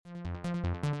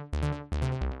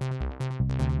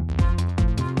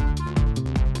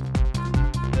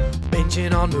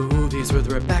Watching on movies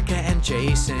with Rebecca and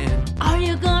Jason. Are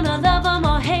you gonna love them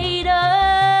or hate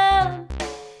them?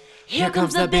 Here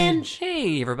comes the binge.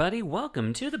 Hey everybody,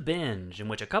 welcome to The Binge, in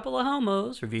which a couple of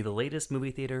homos review the latest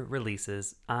movie theater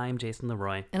releases. I'm Jason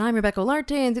Leroy. And I'm Rebecca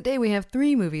Olarte, and today we have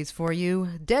 3 movies for you: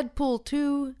 Deadpool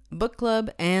 2, Book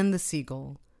Club, and The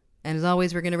Seagull. And as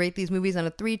always, we're going to rate these movies on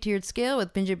a 3-tiered scale,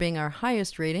 with Binger being our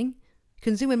highest rating.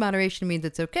 Consume in moderation means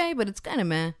it's okay, but it's kind of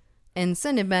meh. And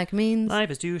send it back means...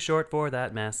 Life is too short for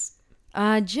that mess.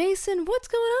 Jason, what's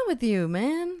going on with you,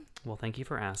 man? Well, thank you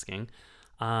for asking.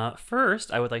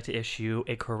 First, I would like to issue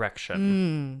a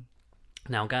correction.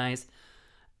 Now, guys,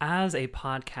 as a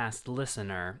podcast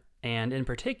listener, and in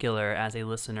particular as a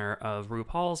listener of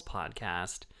RuPaul's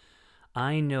podcast,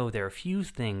 I know there are few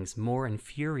things more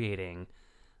infuriating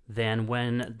than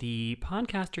when the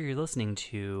podcaster you're listening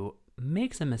to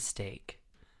makes a mistake.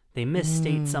 They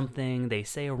misstate something, they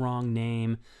say a wrong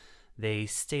name, they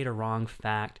state a wrong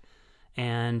fact,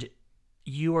 and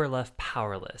you are left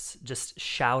powerless, just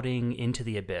shouting into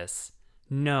the abyss,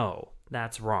 no,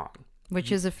 that's wrong.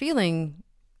 Which is a feeling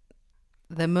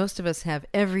that most of us have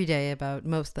every day about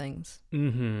most things.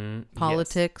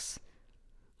 Politics.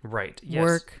 Yes. Right. Yes.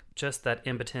 Work. Just that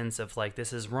impotence of like,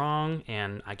 this is wrong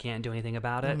and I can't do anything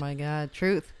about it. Oh my God,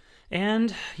 truth.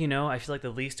 And, you know, I feel like the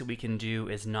least we can do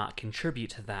is not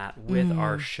contribute to that with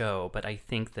our show. But I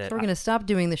think that... So we're going to stop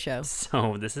doing the show.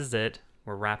 So this is it.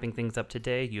 We're wrapping things up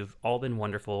today. You've all been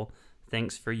wonderful.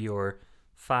 Thanks for your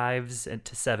 5s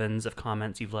to 7s of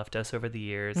comments you've left us over the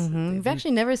years. We've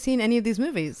actually never seen any of these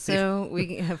movies, so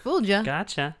we have fooled you.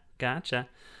 Gotcha.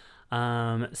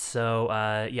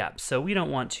 So we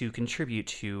don't want to contribute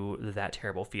to that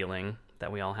terrible feeling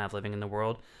that we all have living in the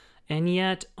world. And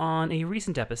yet, on a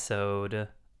recent episode,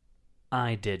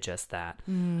 I did just that.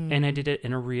 And I did it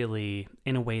in a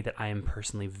way that I am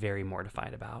personally very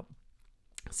mortified about.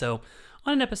 So,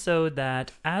 on an episode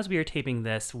that, as we are taping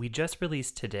this, we just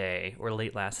released today, or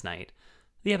late last night,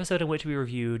 the episode in which we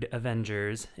reviewed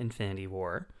Avengers: Infinity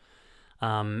War,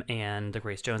 and the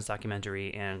Grace Jones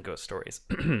documentary, and Ghost Stories.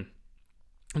 At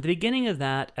the beginning of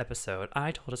that episode,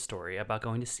 I told a story about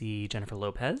going to see Jennifer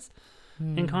Lopez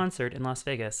in concert in Las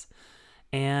Vegas.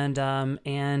 And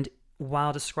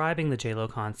while describing the J-Lo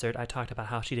concert, I talked about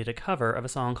how she did a cover of a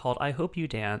song called I Hope You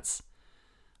Dance,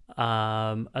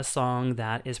 a song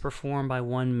that is performed by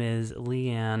one Ms.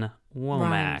 Leanne Womack.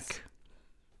 Rhymes.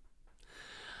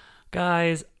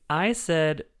 Guys, I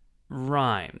said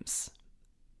rhymes.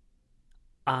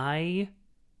 I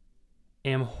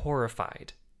am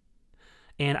horrified.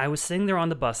 And I was sitting there on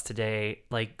the bus today,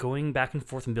 like going back and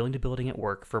forth from building to building at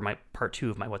work for my part 2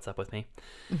 of my What's Up With Me.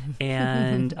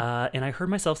 And I heard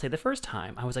myself say the first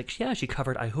time, I was like, yeah, she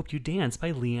covered I Hope You Dance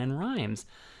by Leanne Rhymes.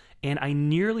 And I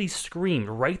nearly screamed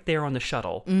right there on the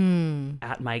shuttle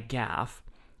at my gaffe.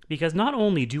 Because not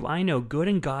only do I know good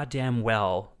and goddamn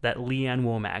well that Leanne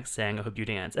Womack sang I Hope You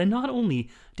Dance, and not only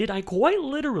did I quite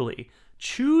literally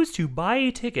choose to buy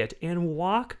a ticket and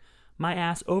walk my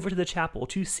ass over to the chapel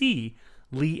to see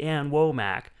Leanne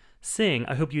Womack sing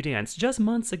I Hope You Dance just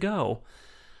months ago.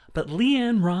 But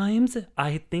Leanne Rhymes,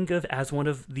 I think of as one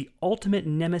of the ultimate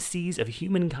nemeses of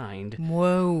humankind.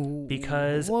 Whoa.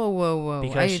 Because...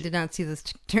 Whoa. I did not see this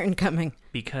turn coming.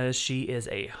 Because she is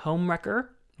a homewrecker.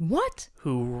 What?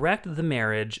 Who wrecked the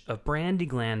marriage of Brandi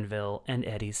Glanville and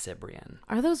Eddie Cibrian.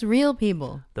 Are those real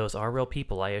people? Those are real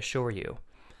people, I assure you.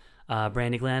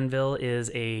 Brandi Glanville is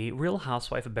a real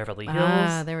housewife of Beverly Hills.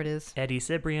 Ah, there it is. Eddie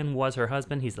Cibrian was her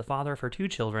husband. He's the father of her 2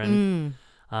 children.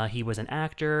 He was an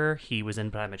actor. He was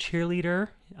in But I'm a Cheerleader.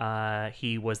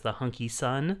 He was the hunky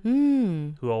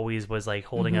son who always was like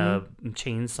holding a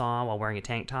chainsaw while wearing a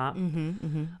tank top.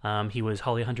 He was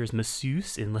Holly Hunter's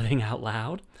masseuse in Living Out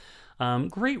Loud.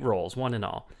 Great roles, one and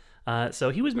all. So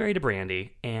he was married to Brandi,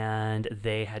 and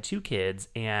they had 2 kids.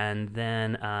 And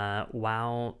then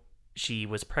while she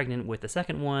was pregnant with the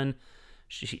second one,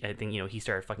 I think, he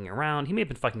started fucking around. He may have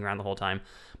been fucking around the whole time.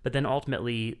 But then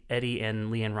ultimately, Eddie and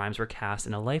Leanne Rhymes were cast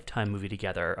in a Lifetime movie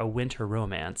together, A Winter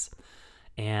Romance.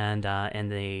 And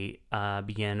they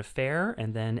began an affair,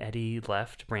 and then Eddie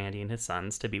left Brandi and his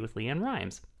sons to be with Leanne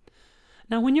Rhymes.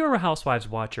 Now, when you're a Housewives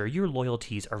watcher, your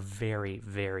loyalties are very,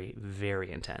 very,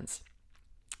 very intense.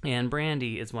 And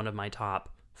Brandi is one of my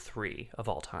top 3 of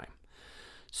all time.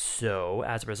 So,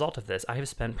 as a result of this, I have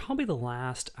spent probably the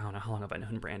last, I don't know, how long have I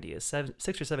known Brandi is?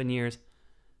 6 or 7 years,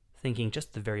 thinking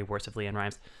just the very worst of Leanne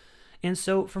Rhymes. And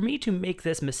so, for me to make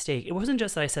this mistake, it wasn't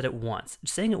just that I said it once.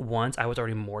 Saying it once, I was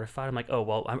already mortified. I'm like, oh,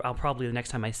 well, I'll probably, the next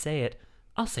time I say it,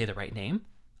 I'll say the right name.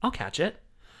 I'll catch it.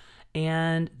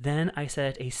 And then I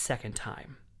said it a second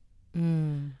time.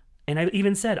 And I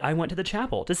even said I went to the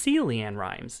chapel to see Leanne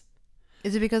Rhymes.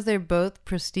 Is it because they're both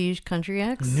prestige country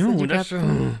acts? No, that you that's got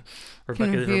them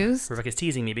confused? Rebecca's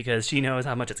teasing me because she knows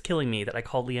how much it's killing me that I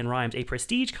called Leanne Rimes a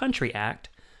prestige country act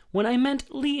when I meant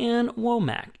Leanne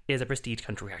Womack is a prestige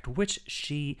country act, which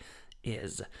she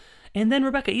is. And then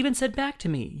Rebecca even said back to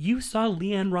me, "You saw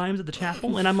Leanne Rimes at the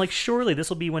chapel?" And I'm like, surely this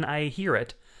will be when I hear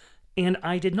it. And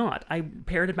I did not. I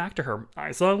parroted back to her,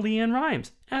 "I saw Leanne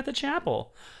Rimes at the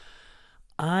chapel."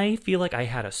 I feel like I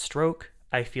had a stroke.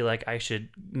 I feel like I should,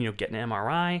 get an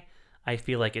MRI. I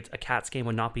feel like a CAT scan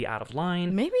would not be out of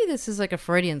line. Maybe this is like a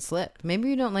Freudian slip. Maybe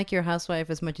you don't like your housewife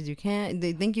as much as you can.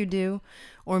 They think you do.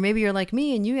 Or maybe you're like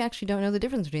me and you actually don't know the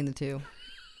difference between the two.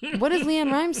 What does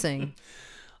Leanne Rimes sing?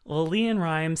 Well, Leanne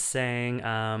Rimes sang,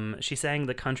 she sang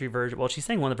the country version. Well, she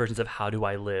sang one of the versions of How Do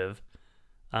I Live?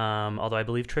 Although I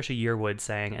believe Trisha Yearwood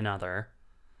sang another.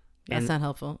 That's not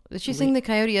helpful. Did she sing the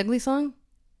Coyote Ugly song?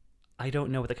 I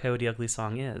don't know what the Coyote Ugly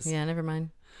song is. Yeah, never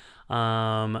mind.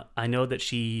 I know that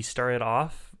she started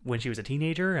off when she was a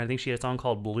teenager. I think she had a song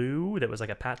called Blue that was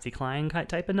like a Patsy Cline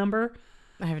type of number.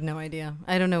 I have no idea.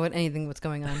 I don't know what's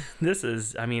going on.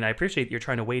 I appreciate you're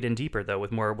trying to wade in deeper though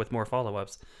with more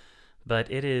follow-ups.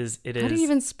 But it is. How do you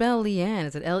even spell Leanne?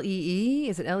 Is it Lee?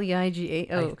 Is it Leiga?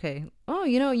 Oh, okay. Oh,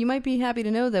 you might be happy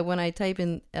to know that when I type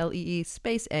in Lee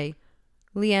space A,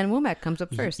 Leanne Womack comes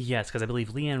up first. Yes, because I believe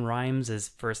Leanne Rimes'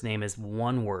 first name is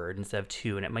one word instead of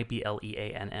two, and it might be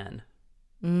Leann.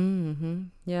 Mm-hmm.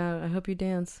 Yeah, I hope you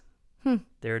dance.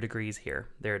 There are degrees here.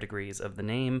 There are degrees of the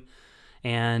name,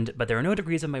 but there are no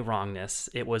degrees of my wrongness.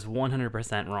 It was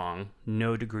 100% wrong.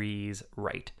 No degrees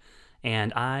right.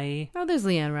 And Oh, there's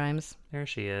Leanne Rimes. There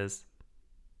she is.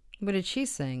 What did she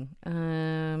sing?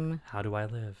 How Do I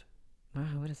Live? Wow,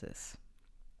 what is this?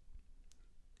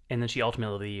 And then she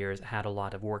ultimately over the years had a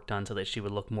lot of work done so that she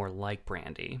would look more like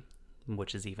Brandy,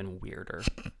 which is even weirder.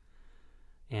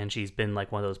 And she's been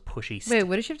like one of those pushy... Wait,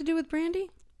 what did she have to do with Brandy?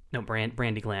 No,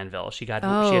 Brandy Glanville. She had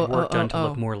work done to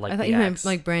look more like I the thought you ex. meant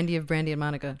like Brandy of Brandy and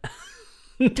Monica.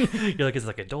 You're like, is it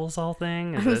like a Dolezal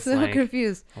thing? I'm so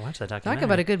confused. I'll watch that documentary. Talk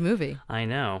about a good movie. I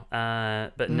know.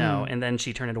 But no. And then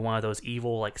she turned into one of those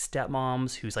evil like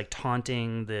stepmoms who's like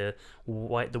taunting the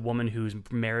woman whose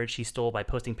marriage she stole by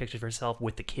posting pictures of herself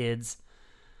with the kids.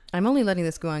 I'm only letting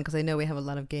this go on because I know we have a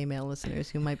lot of gay male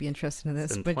listeners who might be interested in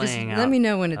this. But just out. Let me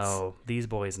know when it's... Oh, these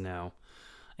boys know.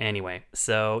 Anyway,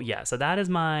 so that is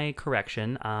my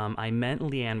correction. I meant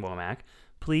Leanne Womack.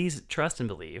 Please trust and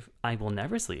believe I will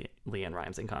never see Leanne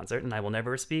Rimes in concert, and I will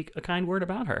never speak a kind word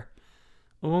about her.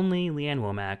 Only Leanne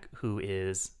Womack, who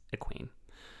is a queen.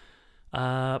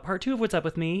 Part 2 of What's Up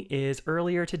With Me is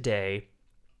earlier today.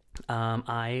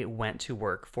 I went to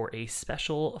work for a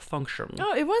special function.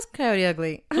 Oh, it was Coyote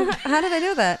Ugly. How did I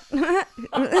know that?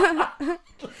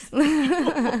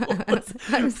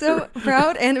 I'm so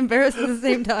proud and embarrassed at the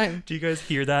same time. Do you guys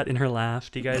hear that in her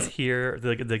laugh? Do you guys hear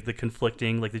the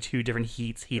conflicting, like the two different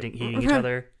heats heating each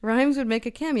other? Rhymes would make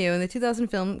a cameo in the 2000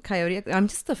 film Coyote Ugly. I'm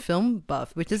just a film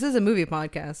buff, which this is a movie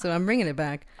podcast, so I'm bringing it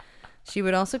back. She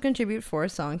would also contribute 4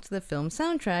 songs to the film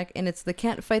soundtrack, and it's the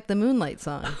Can't Fight the Moonlight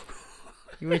song.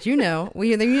 Which you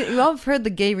all have heard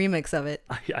the gay remix of it.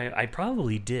 I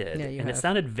probably did, yeah, and it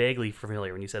sounded vaguely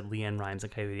familiar when you said Leanne Rimes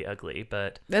and Coyote Ugly,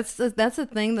 but that's the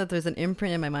thing, that there's an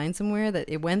imprint in my mind somewhere that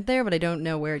it went there, but I don't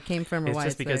know where it came from or why. It's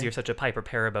just because there. You're such a Piper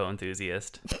Perabo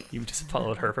enthusiast. You've just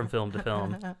followed her from film to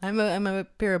film. I'm a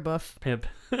Parabuff. Pimp.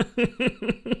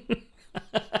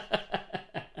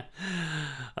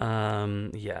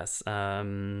 Yes. Yeah,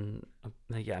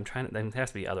 I'm trying to. There has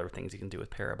to be other things you can do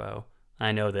with Parabo.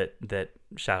 I know that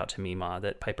shout out to Mima,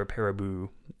 that Piper Perabo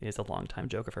is a longtime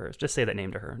joke of hers. Just say that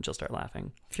name to her and she'll start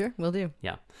laughing. Sure, will do.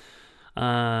 Yeah.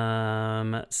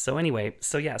 So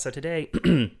today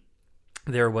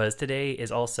today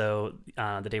is also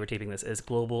the day we're taping this is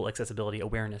Global Accessibility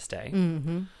Awareness Day.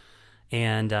 Mm-hmm.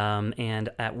 And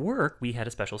at work we had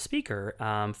a special speaker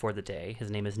for the day. His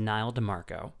name is Niall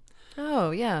DeMarco. Oh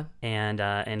yeah. And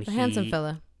he, handsome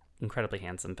fella. Incredibly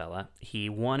handsome fella. He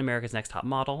won America's Next Top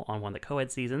Model on one of the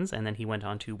co-ed seasons, and then he went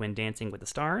on to win Dancing with the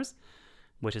Stars,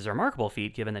 which is a remarkable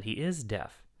feat given that he is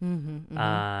deaf. Mm-hmm,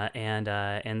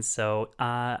 mm-hmm. And so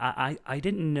I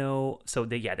didn't know. So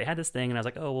they had this thing, and I was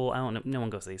like, oh well, I don't know. No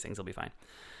one goes to these things. It'll be fine.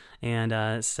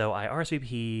 And so I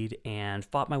RSVP'd and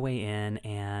fought my way in,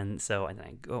 and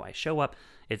then I show up.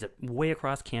 It's way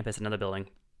across campus, another building,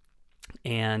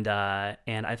 and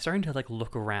I'm starting to like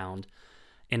look around.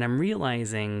 And I'm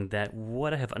realizing that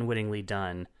what I have unwittingly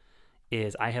done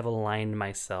is I have aligned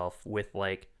myself with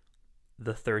like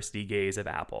the thirsty gaze of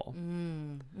Apple.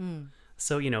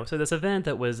 So so this event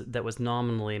that was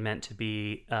nominally meant to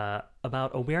be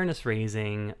about awareness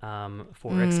raising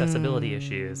for accessibility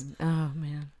issues. Oh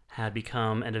man, had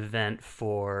become an event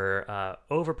for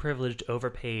overprivileged,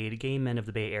 overpaid gay men of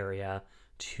the Bay Area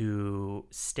to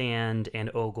stand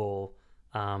and ogle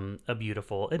a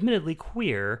beautiful, admittedly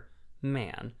queer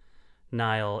man.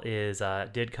 Niall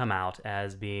did come out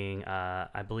as being,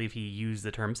 I believe he used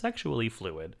the term sexually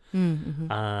fluid.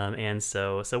 And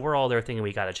so we're all there thinking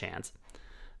we got a chance.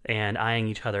 And eyeing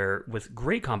each other with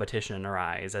great competition in our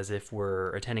eyes, as if we're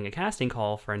attending a casting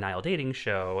call for a Niall dating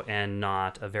show and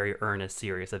not a very earnest,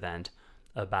 serious event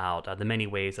about the many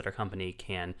ways that our company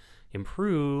can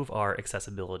improve our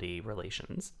accessibility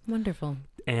relations. Wonderful.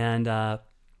 And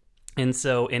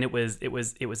it was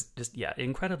just, yeah,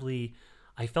 incredibly.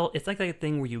 I felt it's like that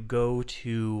thing where you go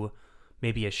to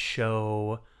maybe a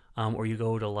show, or you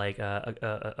go to like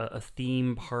a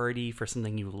theme party for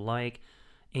something you like.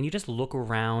 And you just look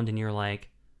around and you're like,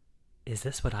 is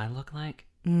this what I look like?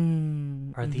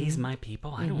 Are these my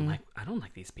people? I don't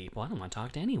like these people. I don't want to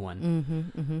talk to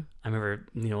anyone. I remember,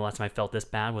 last time I felt this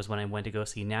bad was when I went to go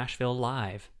see Nashville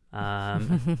Live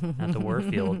at the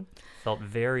Warfield. Felt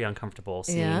very uncomfortable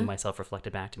seeing myself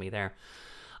reflected back to me there.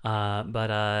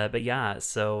 But yeah,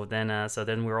 so then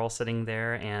we were all sitting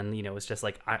there, and it was just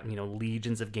like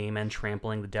legions of gay men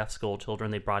trampling the deaf school children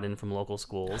they brought in from local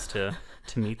schools to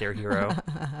meet their hero.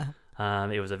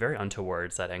 It was a very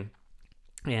untoward setting,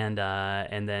 and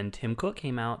then Tim Cook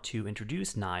came out to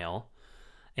introduce Niall,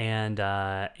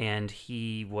 and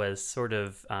he was sort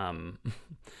of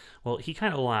well, he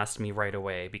kind of lost me right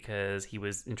away because he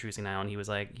was introducing Niall, and he's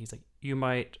like, you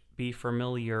might be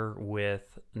familiar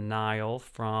with Niall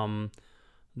from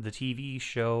the TV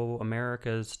show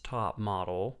America's Top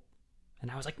Model.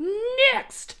 And I was like,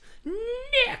 next,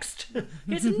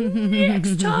 it's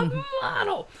Next Top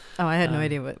Model. Oh, I had no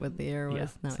idea what the era was. Yeah,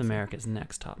 No, it's America's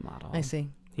Next Top Model. I see.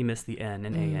 He missed the N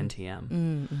in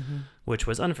ANTM, which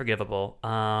was unforgivable.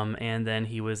 And then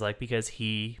he was like, because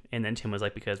Tim was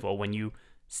like, because, well, when you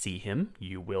see him,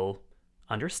 you will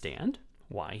understand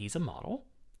why he's a model.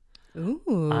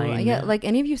 Ooh, yeah. Like,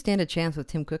 any of you stand a chance with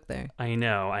Tim Cook there? I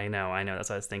know. That's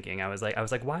what I was thinking. I was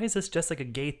like, why is this just like a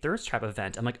gay thirst trap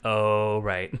event? I'm like, oh,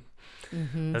 right.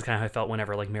 That's kind of how I felt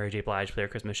whenever like Mary J. Blige played her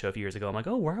Christmas show a few years ago. I'm like,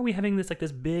 oh, why are we having this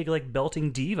big like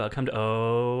belting diva come to?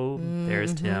 Oh,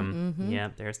 there's Tim.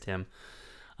 Yeah, there's Tim.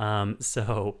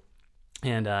 So,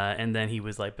 and then he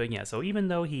was like, but yeah. So even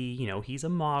though he's a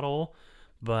model,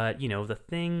 but the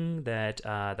thing that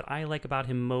I like about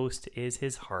him most is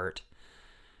his heart.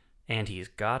 And he's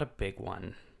got a big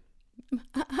one.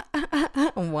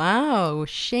 Wow,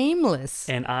 shameless.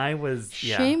 And I was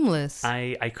shameless.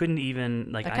 I couldn't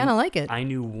even like. I kind of like it. I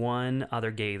knew one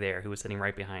other gay there who was sitting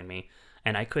right behind me,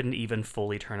 and I couldn't even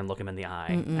fully turn and look him in the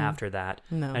eye after that.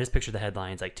 No. I just pictured the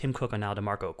headlines like Tim Cook on Al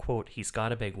DeMarco, quote, "He's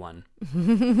got a big one."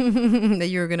 That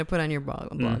you were going to put on your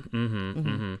blog.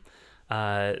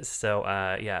 So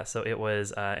it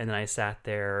was, and then I sat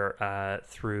there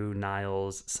through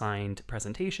Niall's signed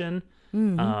presentation,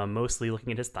 mostly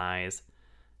looking at his thighs,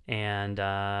 and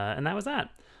that was that.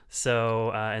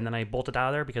 So, and then I bolted out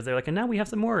of there because they're like, and now we have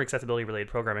some more accessibility related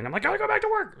programming. I'm like, gotta go back to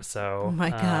work. So, oh my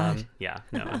God. Yeah,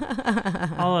 no.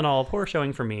 All in all, poor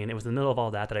showing for me. And it was in the middle of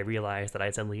all that I realized that I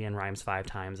said Leanne Rhymes 5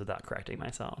 times without correcting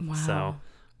myself. Wow. So,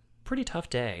 pretty tough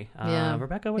day. Yeah.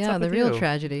 Rebecca, what's up with you? Yeah, the real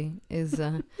tragedy is,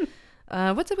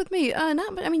 what's up with me?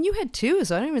 You had 2,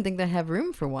 so I don't even think I have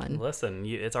room for one. Listen,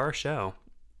 it's our show.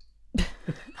 You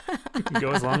can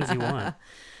go as long as you want.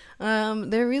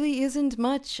 There really isn't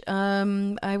much.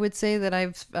 I would say that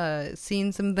I've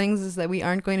seen some things that we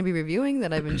aren't going to be reviewing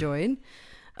that I've enjoyed.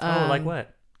 Like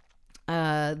what?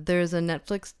 There's a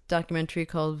Netflix documentary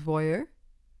called Voyeur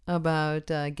about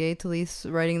Gay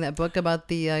Talese writing that book about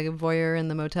the voyeur in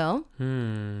the motel.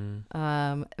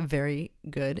 Very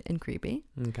good and creepy.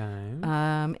 Okay.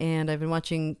 And I've been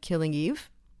watching Killing Eve.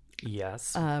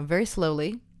 Yes. Very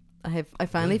slowly. I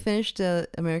finally finished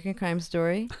American Crime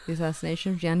Story, the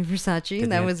assassination of Gianni Versace.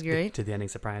 That was great. Did the ending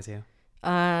surprise you?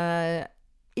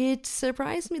 It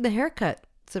surprised me. The haircut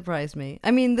surprised me. I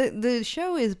mean, the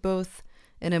show is both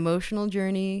an emotional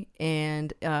journey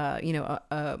and a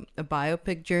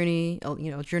biopic journey.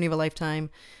 A journey of a lifetime.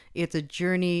 It's a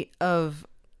journey of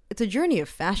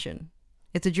fashion.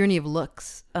 It's a journey of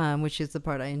looks, which is the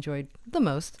part I enjoyed the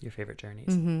most. Your favorite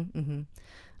journeys.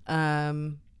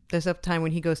 There's a time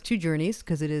when he goes 2 journeys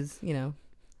because it is,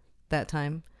 that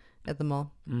time at the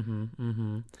mall.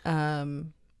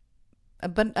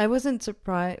 But I wasn't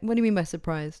surprised. What do you mean by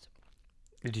surprised?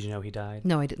 Did you know he died?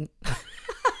 No, I didn't.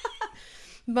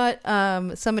 But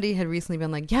somebody had recently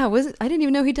been like, I didn't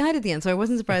even know he died at the end. So I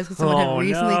wasn't surprised because someone had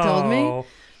recently told me.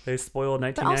 They spoiled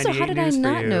But 1998 also, how did I news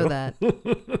not for you. know that?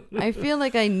 I feel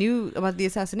like I knew about the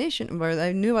assassination, or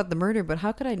I knew about the murder, but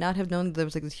how could I not have known that there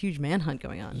was like this huge manhunt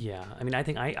going on? Yeah, I mean, I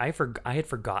think I had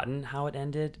forgotten how it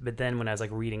ended, but then when I was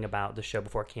like reading about the show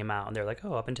before it came out, and they're like,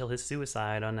 oh, up until his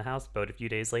suicide on the houseboat a few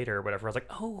days later or whatever, I was like,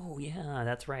 oh yeah,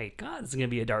 that's right. God, this is gonna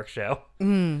be a dark show.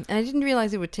 And I didn't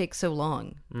realize it would take so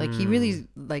long. Like he really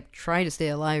like tried to stay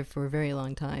alive for a very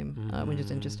long time, which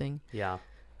is interesting. Yeah.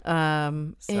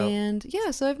 And yeah,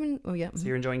 so I've been. Oh yeah, So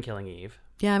you're enjoying Killing Eve.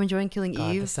 yeah, I'm enjoying Killing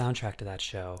God, Eve. the soundtrack to that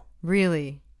show,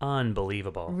 Really,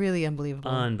 unbelievable. really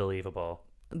unbelievable. Unbelievable.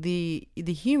 The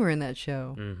humor in that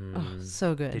show, oh,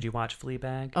 so good. Did you watch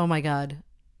Fleabag? Oh my god,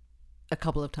 a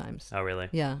couple of times. Oh, really?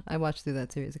 Yeah, I watched through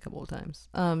that series a couple of times.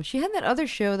 She had that other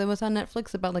show that was on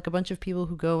Netflix about like a bunch of people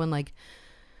who go and like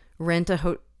rent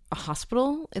a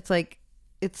hospital. It's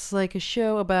like a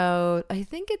show about, I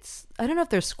don't know if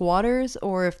they're squatters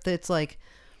or if it's like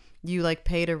you like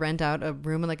pay to rent out a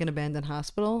room in like an abandoned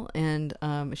hospital, and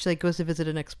she like goes to visit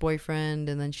an ex-boyfriend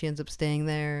and then she ends up staying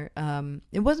there.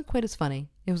 It wasn't quite as funny.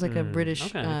 It was like a British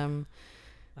okay.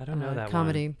 I don't know that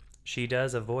comedy. one. She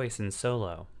does a voice in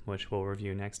Solo, which we'll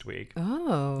review next week.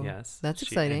 Oh, Yes. that's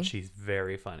exciting. And she's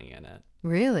very funny in it.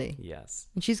 Really? Yes.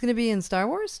 And she's going to be in Star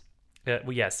Wars?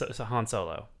 Well, yes, so Han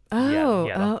Solo. Oh,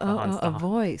 the a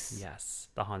voice. Yes,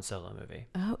 the Han Solo movie.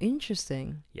 Oh,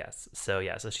 interesting. Yes. So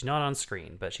she's not on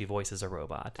screen, but she voices a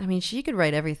robot. I mean, she could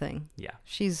write everything. Yeah.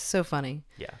 She's so funny.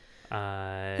 Yeah.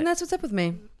 And that's what's up with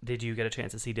me. Did you get a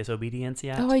chance to see Disobedience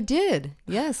yet? Oh, I did.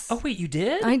 Yes. Oh, wait, you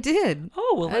did? I did.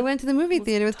 Oh, well, I went to the movie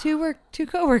theater with two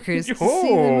coworkers to see the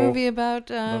Oh. movie about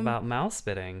mouth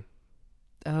spitting.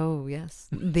 Oh, yes.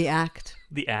 The Act.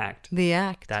 The Act. The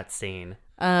Act. That scene.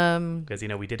 Because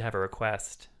we did have a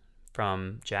request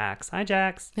from Jax. Hi,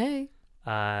 Jax. Hey.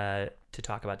 To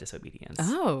talk about Disobedience.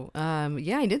 Oh,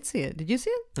 yeah, I did see it. Did you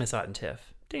see it? I saw it in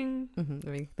TIFF. Ding.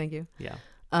 Thank you. Yeah.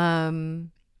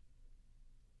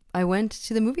 I went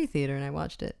to the movie theater and I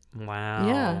watched it. Wow.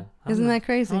 Yeah. Isn't that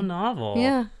crazy? How novel.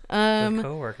 Yeah. With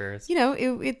coworkers.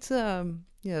 It's the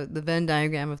Venn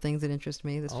diagram of things that interest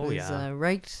me. This was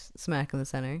right smack in the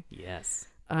center. Yes.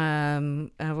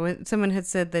 Someone had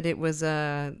said that it was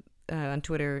on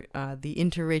Twitter the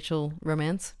interracial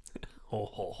romance.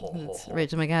 It's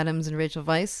Rachel McAdams and Rachel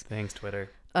Weisz. Thanks, Twitter.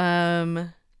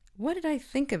 What did I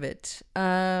think of it?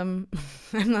 I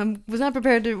was not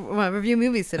prepared to review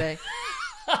movies today.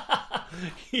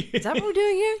 Is that what we're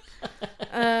doing here?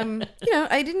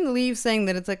 I didn't leave saying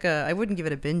that it's like I wouldn't give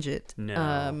it a binge it.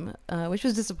 No. Which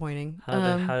was disappointing.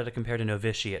 How did it compare to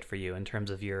Novitiate for you in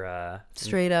terms of your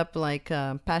straight up like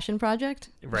passion project?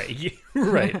 Right.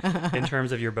 Right. In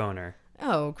terms of your boner.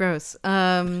 Oh, gross.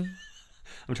 I'm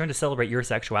trying to celebrate your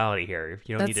sexuality here.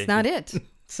 You don't That's need to. not it.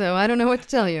 So I don't know what to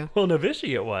tell you. Well,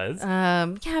 Novitiate was.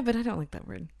 Yeah, but I don't like that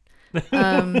word.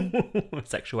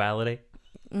 Sexuality.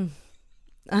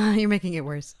 You're making it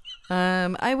worse.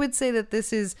 I would say that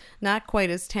this is not quite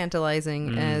as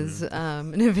tantalizing as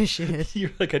Novitiate.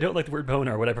 You're like, I don't like the word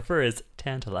boner. What I prefer is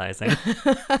tantalizing.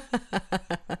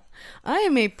 I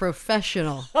am a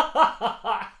professional.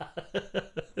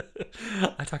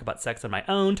 I talk about sex on my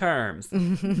own terms.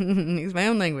 Use my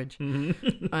own language.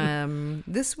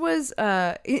 This was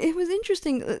it was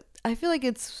interesting. I feel like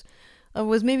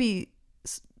was maybe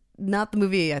not the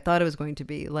movie I thought it was going to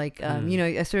be. Like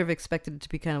I sort of expected it to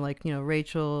be kind of like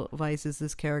Rachel Weisz is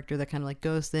this character that kind of like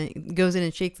goes in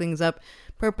and shakes things up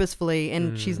purposefully,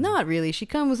 and she's not really. She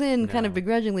comes in kind of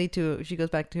begrudgingly she goes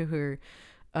back to her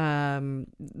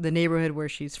the neighborhood where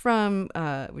she's from,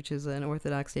 which is an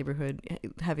Orthodox neighborhood,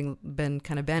 having been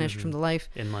kind of banished from the life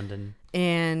in London.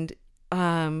 And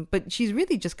but she's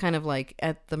really just kind of like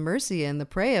at the mercy and the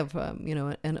prey of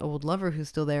an old lover who's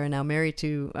still there and now married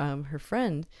to her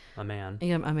friend, a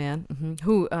man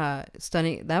who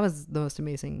stunning. That was the most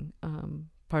amazing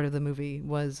part of the movie,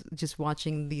 was just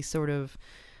watching the sort of,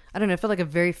 I don't know, it felt like a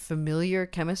very familiar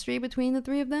chemistry between the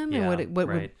three of them, and what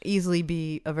would easily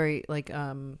be a very like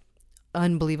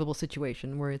unbelievable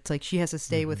situation where it's like she has to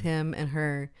stay with him and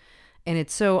her, and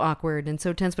it's so awkward and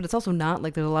so tense, but it's also not.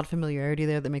 Like, there's a lot of familiarity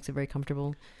there that makes it very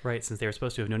comfortable. Right, since they were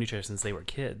supposed to have known each other since they were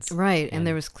kids. Right, and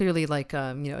there was clearly like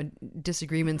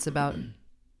disagreements about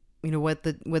what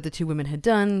the two women had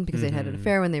done, because they'd had an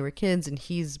affair when they were kids, and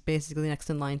he's basically next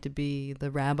in line to be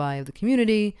the rabbi of the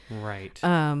community. Right.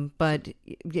 But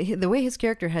the way his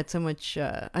character had so much,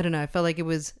 I don't know, I felt like it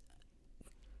was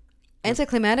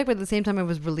anticlimactic, but at the same time I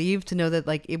was relieved to know that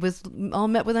like it was all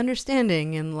met with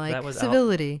understanding and like that was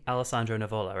civility. Alessandro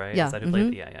Nivola, right? Yeah. Is that who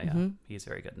played? Yeah. He's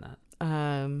very good in that.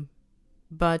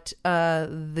 But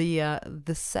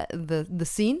the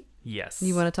scene Yes.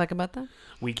 You want to talk about that?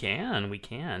 We can.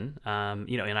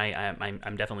 You know, and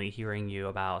I'm definitely hearing you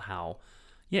about how,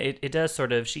 yeah, it does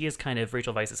sort of, she is kind of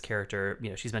Rachel Weisz's character, you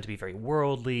know, she's meant to be very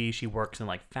worldly. She works in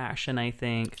like fashion, I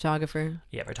think. Photographer.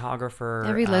 Yeah, photographer.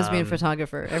 Every lesbian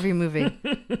photographer. Every movie.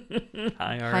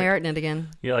 High art. High art in it again.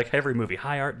 Yeah, like every movie.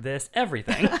 High art, this,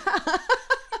 everything.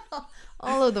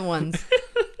 All of the ones.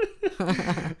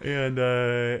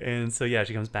 and so yeah,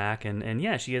 she comes back and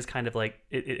yeah, she is kind of like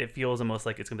it feels almost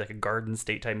like it's gonna be like a Garden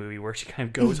State type movie where she kind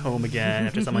of goes home again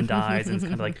after someone dies and it's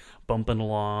kind of like bumping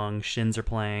along, shins are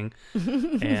playing,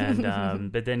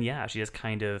 and but then yeah, she just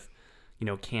kind of, you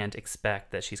know, can't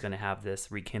expect that she's going to have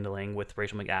this rekindling with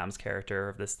Rachel McAdams' character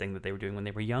of this thing that they were doing when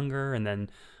they were younger, and then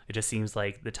it just seems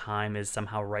like the time is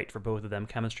somehow right for both of them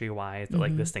chemistry wise that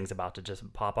like this thing's about to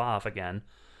just pop off again.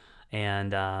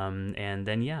 And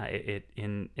then yeah, it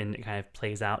kind of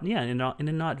plays out, yeah, in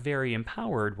a not very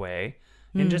empowered way,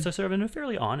 in just a sort of in a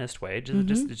fairly honest way.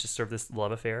 Just it's just sort of this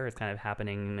love affair. It's kind of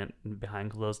happening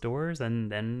behind closed doors,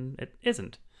 and then it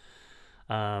isn't.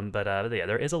 But yeah,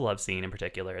 there is a love scene in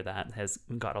particular that has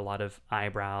got a lot of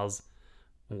eyebrows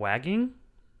wagging.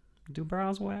 Do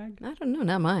brows wag? I don't know,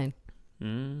 not mine.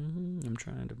 I'm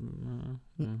trying to.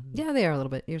 Yeah, they are a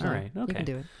little bit. You're All right. right, okay. You can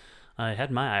do it. I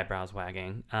had my eyebrows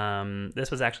wagging.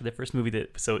 This was actually the first movie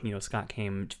that, so, you know, Scott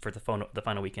came for the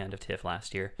final weekend of TIFF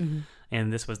last year,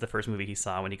 and this was the first movie he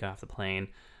saw when he got off the plane,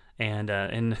 and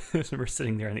we're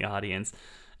sitting there in the audience,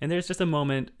 and there's just a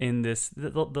moment in this.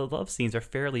 The love scenes are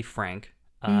fairly frank.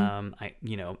 Please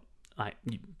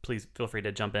feel free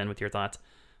to jump in with your thoughts.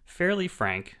 Fairly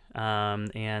frank,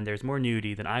 and there's more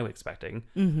nudity than I was expecting.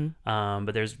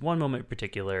 But there's one moment in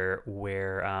particular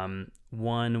where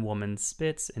one woman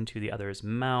spits into the other's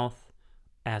mouth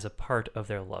as a part of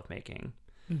their lovemaking.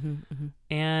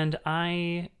 And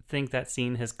I think that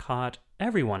scene has caught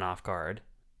everyone off guard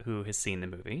who has seen the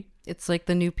movie. It's like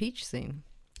the new Peach scene.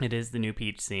 It is the new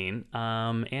Peach scene.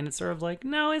 And it's sort of like,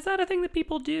 no, is that a thing that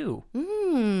people do?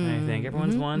 I think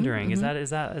everyone's wondering, is that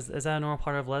a normal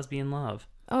part of lesbian love?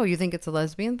 Oh, you think it's a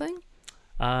lesbian thing?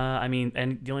 I mean,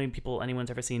 and the only people anyone's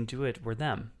ever seen do it were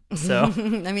them. So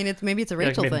I mean, maybe it's a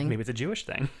Rachel thing. Maybe it's a Jewish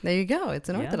thing. There you go. It's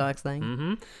an Orthodox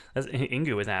thing. As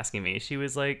Ingu was asking me, she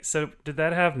was like, "So did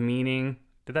that have meaning?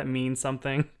 Did that mean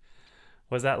something?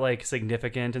 Was that like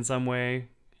significant in some way?"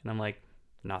 And I'm like,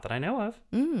 "Not that I know of."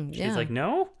 She's like,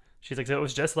 "No." She's like, "So it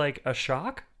was just like a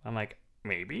shock." I'm like,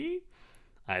 "Maybe.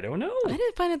 I don't know." I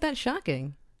didn't find it that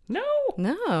shocking. No.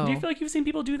 Do you feel like you've seen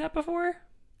people do that before?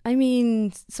 I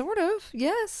mean, sort of,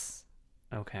 yes.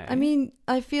 Okay. I mean,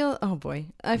 I feel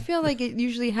like it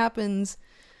usually happens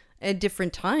at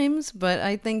different times, but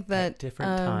I think that... At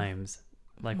different times?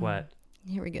 Like what?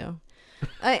 Here we go.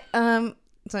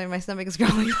 Sorry, my stomach is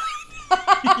growling.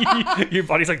 Your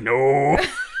body's like, no,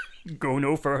 go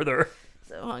no further.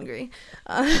 So hungry.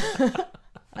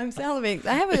 I'm salivating.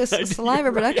 I have a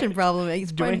saliva production problem.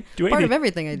 It's part of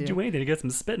everything I do. Do anything to get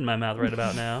some spit in my mouth right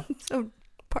about now. I'm so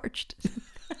parched.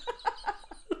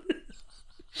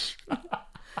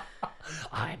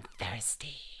 I'm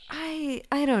thirsty. I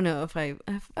don't know if I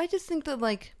just think that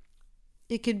like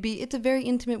it's a very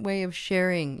intimate way of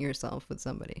sharing yourself with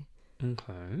somebody.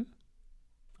 Okay.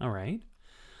 All right.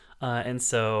 And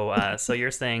so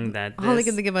you're saying that all I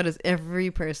can think about is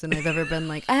every person I've ever been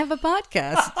like, I have a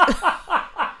podcast.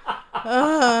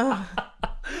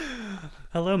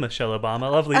 Hello, Michelle Obama.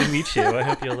 Lovely to meet you. I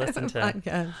hope you'll listen to.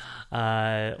 Podcast.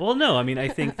 Well, no, I mean, I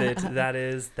think that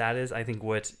is. I think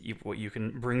what you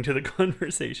can bring to the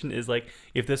conversation is like,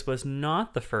 if this was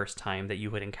not the first time that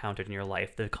you had encountered in your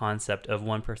life the concept of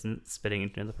one person spitting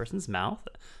into another person's mouth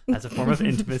as a form of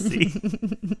intimacy,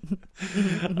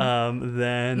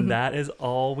 then that is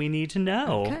all we need to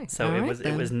know. Okay. So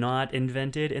it was not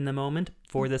invented in the moment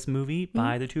for this movie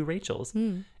by the two Rachels.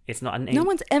 It's not no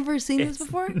one's ever seen this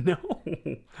before. No,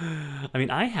 I mean,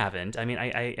 I haven't. I mean,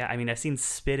 I mean, I've seen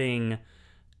spitting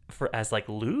as like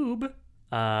lube,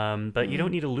 but you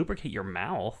don't need to lubricate your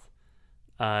mouth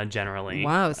generally.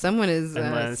 Wow, someone is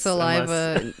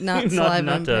saliva not not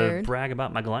impaired. to brag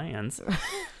about my glands,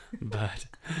 but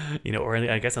or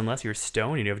I guess unless you're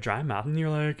stoned and you have dry mouth and you're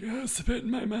like, spit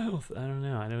in my mouth. I don't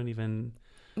know. I don't even.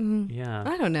 Yeah.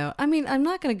 I don't know. I mean, I'm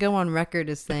not going to go on record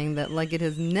as saying that like it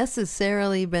has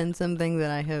necessarily been something that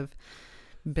I have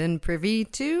been privy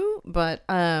to, but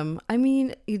I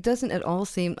mean, it doesn't at all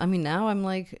seem. I mean, now I'm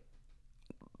like,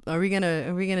 are we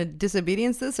gonna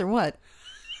disobedience this or what?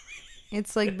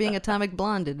 It's like being atomic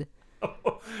blonded.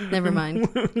 Never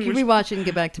mind. Rewatch it and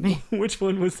get back to me. Which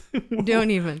one was?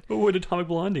 Don't even. What would atomic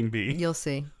blonding be? You'll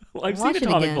see. Well, I've Watch seen it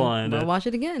Atomic again. Blonde. Well, watch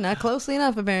it again. Not closely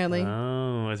enough, apparently.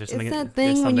 Oh, is there something? It's that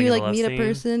there's thing when something you in the like love meet a scene?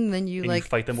 person, then you And you like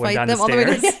fight them going down the all the way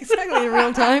to stairs? exactly in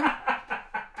real time.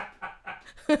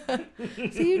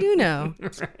 So you do know.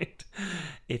 Right.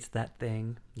 It's that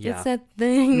thing. Yeah. It's that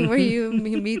thing where you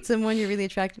meet someone you're really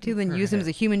attracted to, then use him as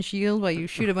a human shield while you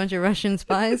shoot a bunch of Russian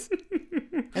spies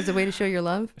as a way to show your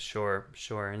love. Sure.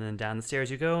 And then down the stairs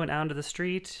you go and out into the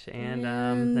street and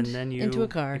then you into a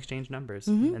car. exchange numbers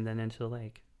and then into the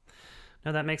lake.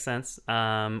 No, that makes sense.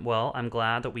 Well, I'm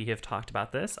glad that we have talked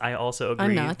about this. I also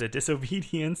agree that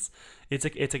disobedience, it's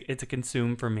a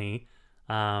consume for me.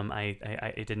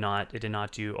 It did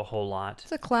not do a whole lot.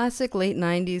 It's a classic late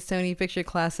 90s Sony picture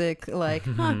classic, like,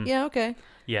 yeah, okay.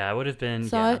 Yeah, it would have been,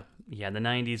 Saw it. Yeah, the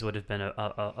 90s would have been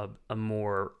a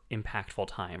more impactful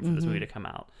time for this movie to come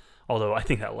out. Although I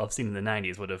think that love scene in the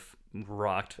 90s would have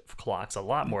rocked clocks a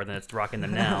lot more than it's rocking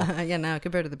them now. Yeah, now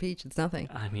compared to the Peach, it's nothing.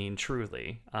 I mean,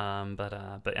 truly. But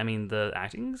I mean, the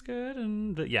acting is good,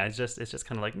 and it's just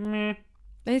kind of like meh.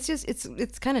 And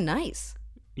it's kind of nice.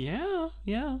 Yeah.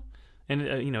 And,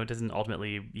 it doesn't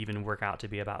ultimately even work out to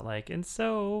be about and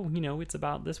so, it's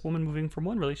about this woman moving from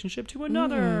one relationship to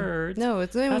another. No,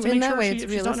 it's in Has to that make sure way, if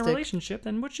it's she's not in a realistic. relationship,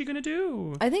 then what's she going to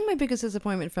do? I think my biggest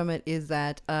disappointment from it is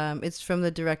that it's from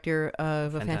the director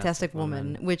of A Fantastic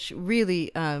Woman, which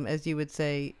really, as you would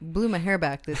say, blew my hair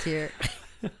back this year.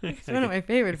 It's one of my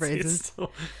favorite phrases.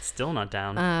 It's still not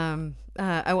down.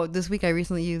 This week I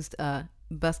recently used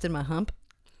busted my hump,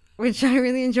 which I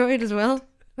really enjoyed as well.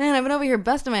 Man, I've been over here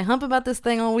busting my hump about this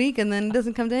thing all week, and then it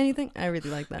doesn't come to anything. I really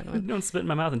like that one. Don't spit in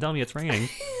my mouth and tell me it's raining.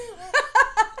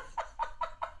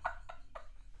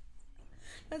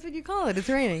 That's what you call it. It's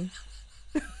raining.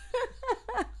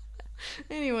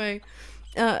 Anyway,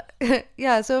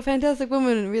 yeah. So, A Fantastic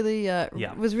Woman really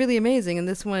was really amazing, and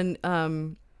this one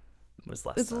Was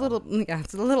less. it's so. a little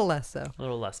less so. A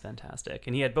little less fantastic,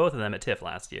 and he had both of them at TIFF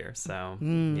last year. So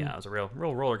yeah, it was a real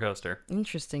roller coaster.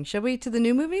 Interesting. Shall we to the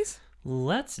new movies?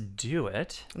 Let's do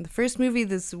it. The first movie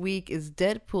this week is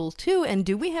Deadpool 2, and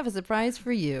do we have a surprise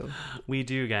for you? We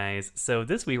do, guys. So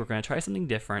this week we're going to try something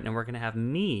different, and we're going to have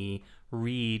me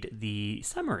read the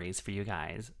summaries for you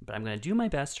guys. But I'm going to do my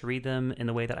best to read them in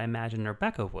the way that I imagine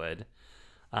Rebecca would,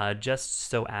 just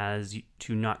so as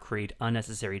to not create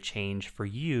unnecessary change for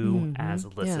you as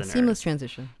listeners. Yeah, seamless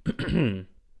transition.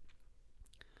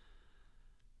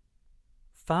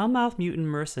 Foul-mouthed mutant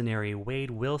mercenary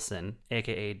Wade Wilson,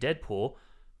 aka Deadpool,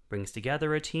 brings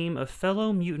together a team of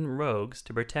fellow mutant rogues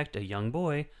to protect a young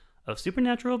boy of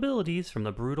supernatural abilities from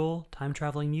the brutal,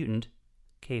 time-traveling mutant,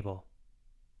 Cable.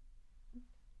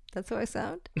 That's how I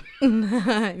sound?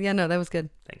 Yeah, no, that was good.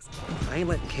 Thanks. I ain't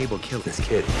letting Cable kill this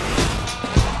kid.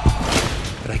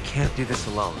 But I can't do this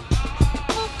alone.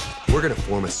 We're gonna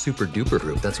form a super-duper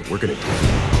group. That's what we're gonna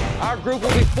do. Our group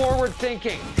will be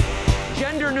forward-thinking,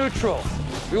 gender-neutral.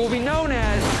 We will be known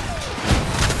as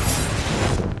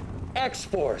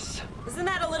X-Force. Isn't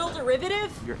that a little derivative?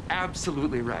 You're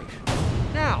absolutely right.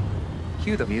 Now,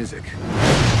 cue the music.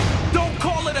 Don't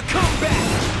call it a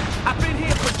comeback. I've been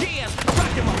here for years,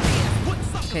 rocking my hands.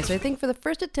 What's up? Okay, so I think for the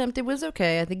first attempt it was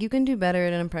okay. I think you can do better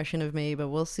at an impression of me, but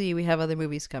we'll see. We have other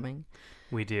movies coming.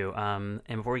 We do. And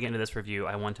before we get into this review,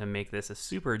 I want to make this a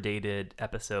super dated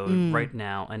episode right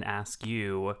now and ask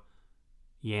you,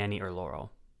 Yanni or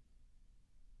Laurel?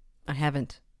 I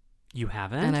haven't. You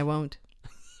haven't? And I won't.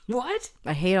 What?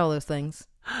 I hate all those things.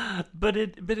 But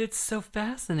it's so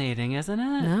fascinating, isn't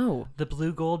it? No. The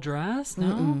blue gold dress?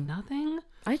 No, nothing.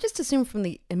 I just assumed from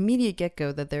the immediate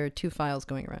get-go that there are two files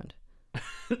going around.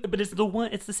 But it's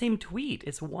the same tweet.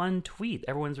 It's one tweet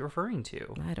everyone's referring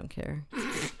to. I don't care.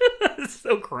 It's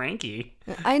so cranky.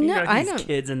 I know. You got I these don't.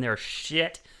 kids and their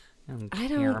shit. I don't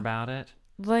care about it.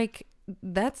 Like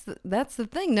that's the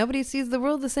thing. Nobody sees the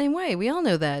world the same way. We all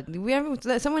know that.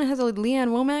 Someone has a Leanne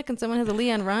Womack and someone has a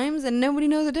Leanne Rhymes, and nobody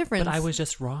knows the difference. But I was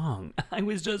just wrong.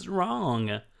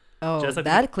 Oh, Just like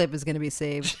that clip is going to be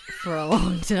saved for a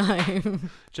long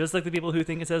time. Just like the people who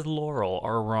think it says Laurel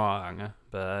are wrong.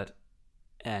 But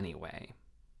anyway.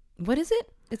 What is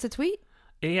it? It's a tweet?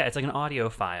 Yeah, it's like an audio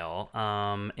file.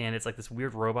 And it's like this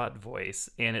weird robot voice.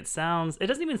 And it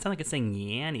doesn't even sound like it's saying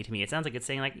Yanny to me. It sounds like it's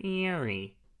saying like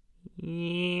Yeri.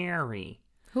 Yeri.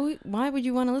 Why would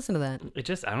you want to listen to that?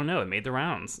 I don't know. It made the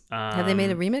rounds. Have they made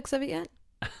a remix of it yet?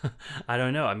 I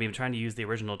don't know. I mean, I'm trying to use the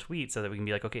original tweet so that we can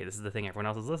be like, okay, this is the thing everyone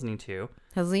else is listening to.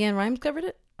 Has Leanne Rhymes covered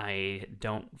it? I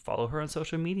don't follow her on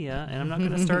social media, and I'm not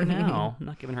going to start now. I'm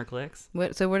not giving her clicks.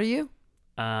 So what are you?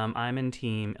 I'm in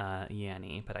team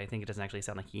Yanny, but I think it doesn't actually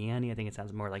sound like Yanny. I think it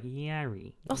sounds more like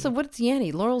Yari. Also, what's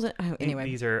Yanny? Laurel's... anyway.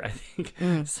 These are, I think,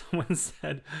 someone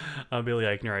said, Billy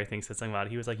Eichner, I think, said something about it.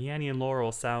 He was like, Yanny and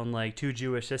Laurel sound like two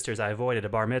Jewish sisters I avoided a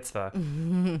bar mitzvah. I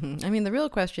mean, the real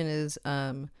question is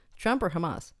Trump or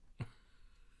Hamas?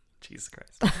 Jesus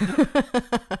Christ.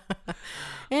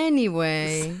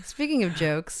 Anyway, speaking of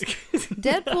jokes,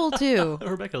 Deadpool 2.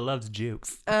 Rebecca loves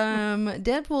jokes.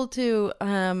 Deadpool 2,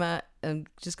 I'm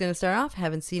just going to start off.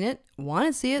 Haven't seen it. Want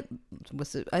to see it.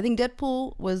 I think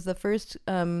Deadpool was the first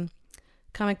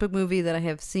comic book movie that I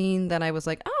have seen that I was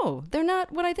like, oh, they're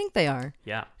not what I think they are.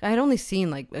 Yeah. I had only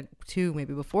seen like two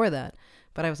maybe before that.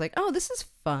 But I was like, oh, this is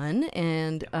fun.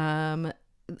 And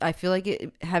I feel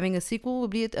like having a sequel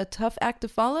would be a tough act to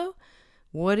follow.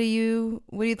 What do you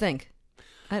think?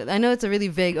 I know it's a really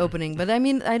vague opening, but I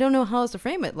mean, I don't know how else to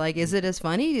frame it. Like, is it as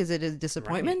funny? Is it a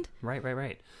disappointment?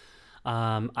 Right.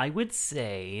 I would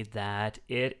say that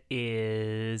it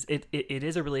is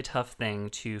a really tough thing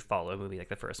to follow a movie like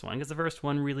the first one, because the first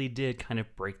one really did kind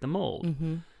of break the mold.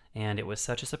 Mm-hmm. And it was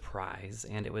such a surprise,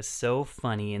 and it was so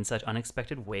funny in such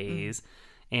unexpected ways.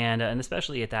 And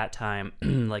especially at that time,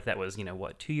 like that was,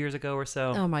 2 years ago or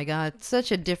so. Oh my God,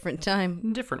 such a different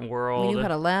time. Different world. We knew how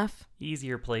to laugh.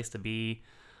 Easier place to be.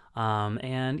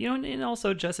 And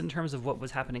also just in terms of what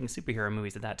was happening in superhero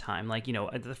movies at that time. Like,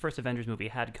 the first Avengers movie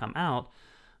had come out,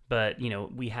 but,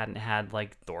 we hadn't had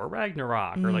like Thor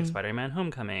Ragnarok or like Spider-Man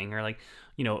Homecoming or like,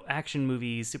 action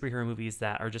movies, superhero movies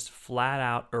that are just flat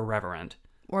out irreverent.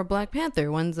 Or Black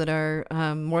Panther, ones that are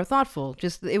more thoughtful.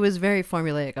 Just it was very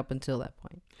formulaic up until that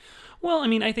point. Well, I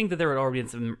mean, I think that there had already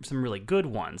been some really good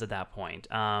ones at that point,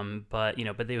 but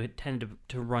they would tend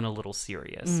to run a little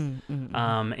serious,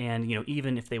 and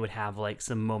even if they would have like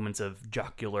some moments of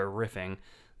jocular riffing,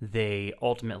 they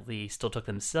ultimately still took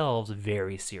themselves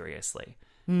very seriously.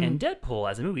 And Deadpool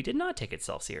as a movie did not take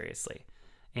itself seriously,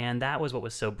 and that was what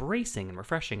was so bracing and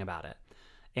refreshing about it.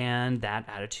 And that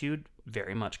attitude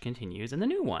very much continues in the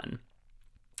new one.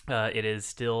 It is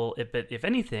still, if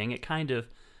anything, it kind of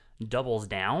doubles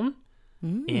down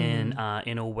in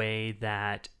a way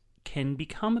that can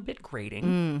become a bit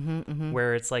grating,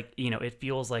 where it's like, it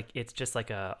feels like it's just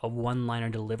like a one-liner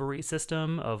delivery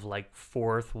system of like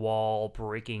fourth wall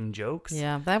breaking jokes.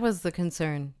 Yeah, that was the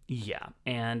concern. Yeah,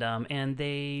 and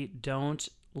they don't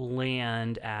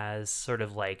land as sort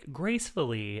of like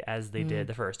gracefully as they did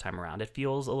the first time around. It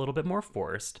feels a little bit more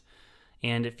forced,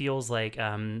 and it feels like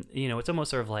it's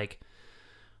almost sort of like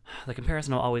the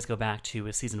comparison I'll always go back to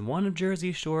is season 1 of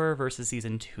Jersey Shore versus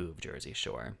season 2 of Jersey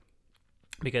Shore,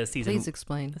 because Please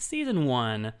explain. Season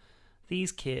 1,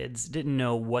 these kids didn't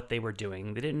know what they were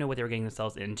doing. They didn't know what they were getting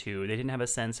themselves into. They didn't have a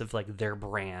sense of like their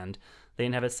brand. They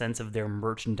didn't have a sense of their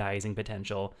merchandising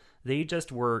potential. They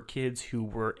just were kids who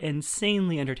were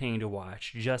insanely entertaining to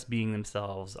watch, just being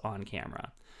themselves on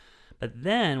camera. But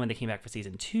then when they came back for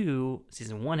season 2,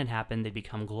 season 1 had happened. They'd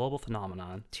become a global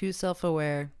phenomenon. Too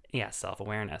self-aware. Yeah,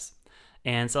 self-awareness.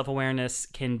 And self-awareness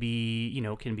can be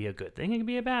a good thing. It can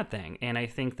be a bad thing. And I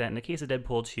think that in the case of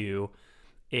Deadpool 2,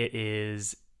 it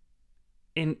is,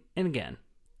 and again,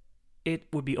 it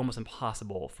would be almost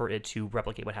impossible for it to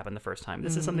replicate what happened the first time.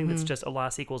 This is something that's just, a lot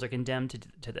of sequels are condemned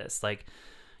to this. Like,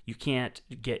 you can't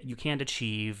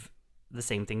achieve the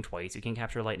same thing twice. You can't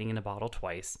capture lightning in a bottle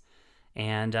twice.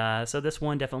 And so this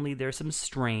one, definitely there's some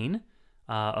strain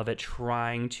of it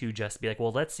trying to just be like,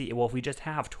 well, let's see. Well, if we just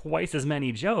have twice as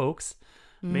many jokes,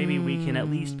 maybe we can at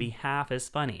least be half as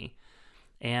funny.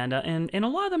 And a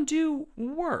lot of them do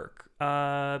work.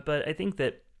 But I think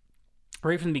that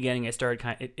right from the beginning, it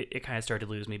kind of started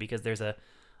to lose me, because there's a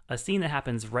scene that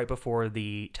happens right before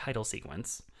the title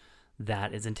sequence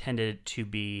that is intended to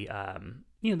be,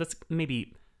 that's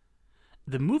maybe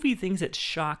the movie thinks it's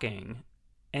shocking,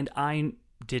 and I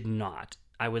did not.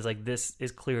 I was like, this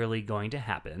is clearly going to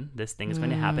happen. This thing is going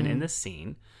to happen in this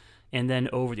scene. And then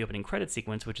over the opening credit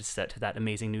sequence, which is set to that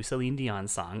amazing new Celine Dion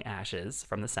song, Ashes,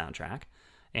 from the soundtrack.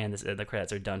 And the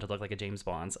credits are done to look like a James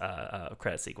Bond's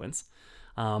credit sequence.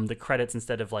 The credits,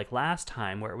 instead of like last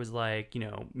time where it was like,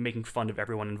 making fun of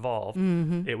everyone involved,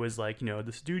 it was like,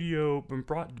 the studio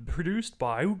produced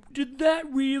by, did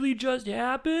that really just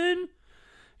happen?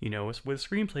 With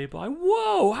screenplay by,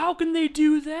 whoa, how can they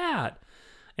do that?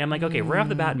 And I'm like, okay, right off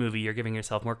the bat, movie, you're giving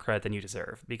yourself more credit than you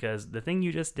deserve, because the thing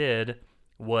you just did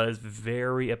was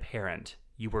very apparent.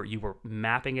 You were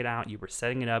mapping it out, you were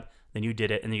setting it up, then you did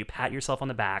it, and then you pat yourself on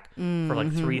the back for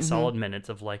like 3 solid minutes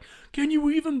of like, can you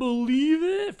even believe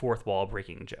it? Fourth wall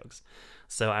breaking jokes.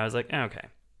 So I was like, okay.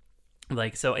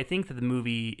 Like, so I think that the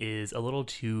movie is a little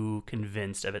too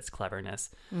convinced of its cleverness,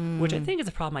 which I think is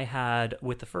a problem I had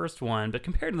with the first one. But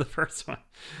compared to the first one,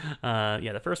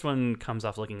 the first one comes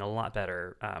off looking a lot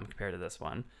better compared to this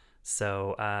one.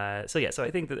 So I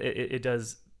think that it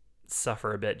does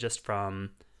suffer a bit just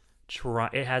from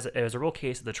it has a real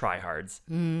case of the tryhards.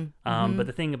 But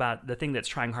the thing that's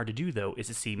trying hard to do though is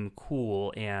to seem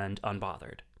cool and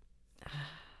unbothered.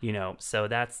 So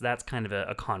that's kind of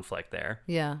a conflict there.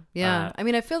 Yeah. I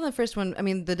mean, I feel in the first one, I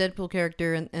mean, the Deadpool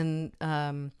character and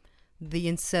the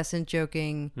incessant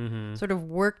joking sort of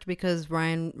worked because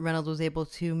Ryan Reynolds was able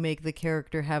to make the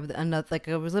character have another, like,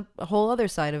 it was a whole other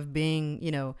side of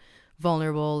being,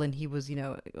 vulnerable, and he was,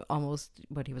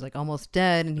 almost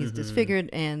dead, and he's disfigured,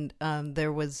 and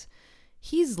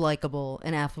he's likable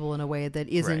and affable in a way that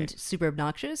isn't super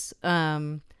obnoxious.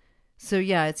 So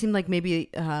yeah, it seemed like maybe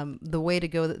the way to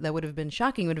go that would have been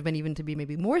shocking would have been even to be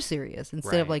maybe more serious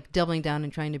instead of like doubling down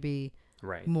and trying to be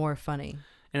more funny.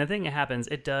 And the thing that happens,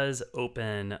 it does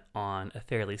open on a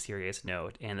fairly serious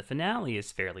note, and the finale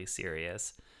is fairly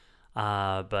serious.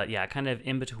 But yeah, kind of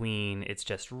in between, it's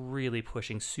just really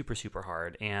pushing super, super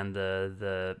hard, and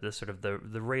the sort of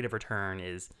the rate of return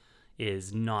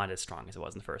is not as strong as it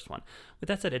was in the first one. With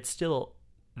that said, it's still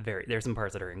there's some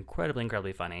parts that are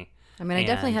incredibly funny. I mean, I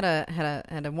definitely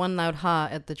had a one loud ha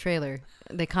at the trailer.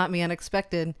 They caught me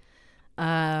unexpected,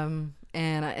 and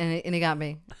it got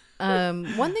me.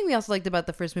 One thing we also liked about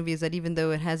the first movie is that even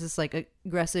though it has this like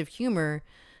aggressive humor,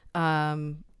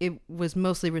 it was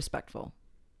mostly respectful.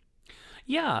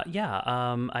 Yeah.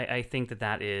 I think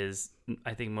that is,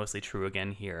 I think, mostly true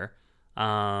again here.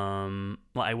 Well,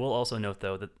 I will also note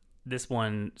though that this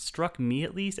one struck me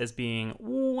at least as being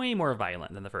way more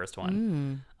violent than the first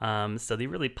one. So they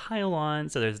really pile on.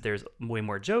 So there's way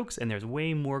more jokes and there's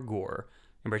way more gore.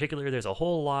 In particular, there's a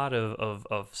whole lot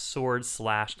of sword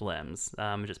slashed limbs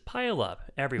just pile up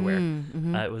everywhere.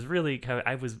 It was really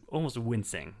I was almost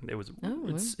wincing.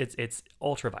 It's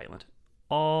ultra violent.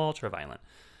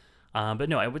 But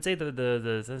no, I would say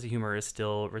the sense of humor is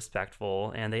still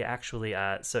respectful, and they actually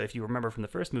so if you remember from the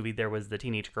first movie, there was the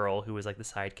teenage girl who was like the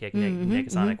sidekick,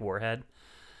 Negasonic Warhead,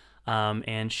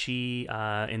 and she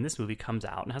in this movie comes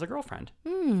out and has a girlfriend.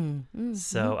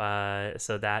 So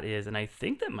that is, and I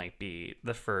think that might be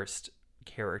the first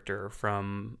character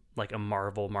from like a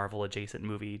Marvel adjacent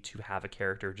movie to have a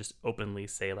character just openly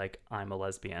say like, I'm a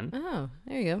lesbian. Oh,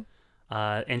 there you go.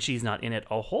 And she's not in it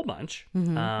a whole bunch.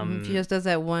 She just does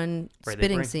that one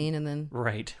spitting scene, and then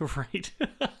right.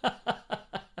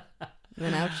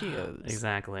 Then out she goes.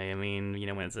 Exactly. I mean,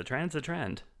 when it's a trend, it's a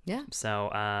trend. Yeah. So,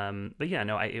 but yeah,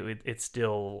 no, it's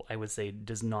still, I would say,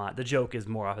 does not. The joke is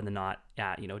more often than not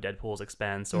at Deadpool's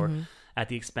expense, or at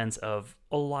the expense of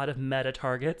a lot of meta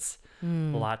targets.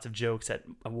 Lots of jokes at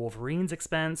Wolverine's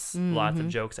expense. Lots of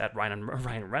jokes at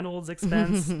Ryan Reynolds'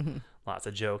 expense. Lots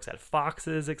of jokes at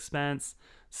Fox's expense.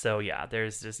 So yeah,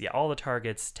 there's just all the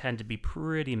targets tend to be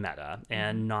pretty meta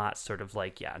and not sort of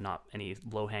like not any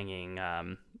low hanging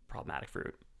problematic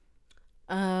fruit.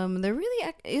 There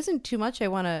really isn't too much I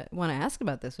want to ask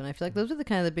about this one. I feel like those are the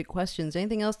kind of the big questions.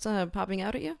 Anything else popping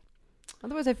out at you?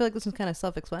 Otherwise, I feel like this one's kind of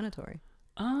self-explanatory.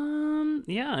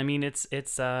 Yeah, I mean it's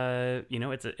a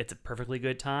perfectly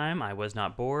good time. I was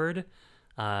not bored.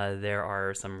 There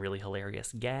are some really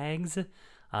hilarious gags.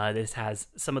 This has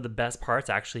some of the best parts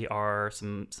actually are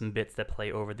some bits that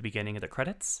play over the beginning of the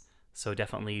credits. So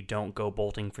definitely don't go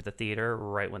bolting for the theater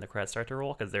right when the credits start to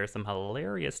roll, because there's some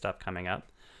hilarious stuff coming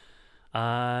up.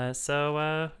 I'm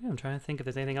trying to think if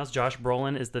there's anything else. Josh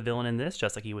Brolin is the villain in this,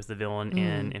 just like he was the villain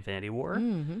in Infinity War,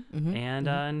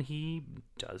 and he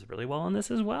does really well in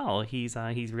this as well. He's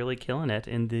really killing it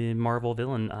in the Marvel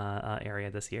villain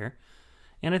area this year.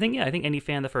 And I think any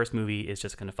fan of the first movie is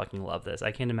just going to fucking love this.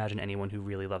 I can't imagine anyone who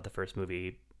really loved the first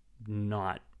movie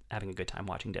not having a good time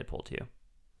watching Deadpool 2.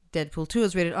 Deadpool 2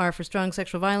 is rated R for strong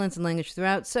sexual violence and language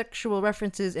throughout, sexual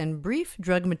references, and brief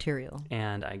drug material.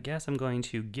 And I guess I'm going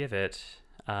to give it...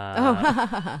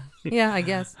 yeah, I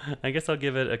guess. I guess I'll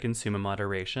give it a consume in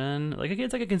moderation.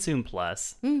 It's like a consume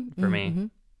plus for me.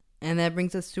 And that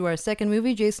brings us to our second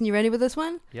movie. Jason, you ready with this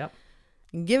one? Yep.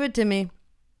 Give it to me.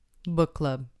 Book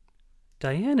Club.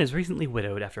 Diane is recently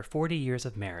widowed after 40 years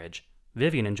of marriage.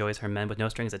 Vivian enjoys her men with no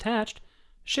strings attached.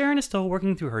 Sharon is still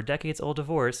working through her decades-old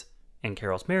divorce. And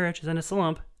Carol's marriage is in a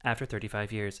slump after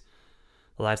 35 years.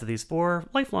 The lives of these four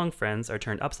lifelong friends are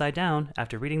turned upside down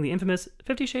after reading the infamous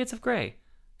 50 Shades of Grey,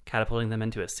 catapulting them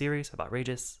into a series of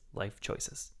outrageous life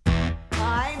choices.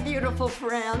 Hi, beautiful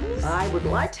friends. I would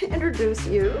like to introduce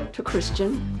you to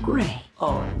Christian Grey.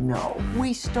 Oh, no.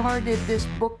 We started this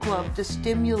book club to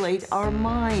stimulate our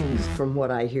minds. From what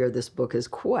I hear, this book is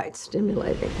quite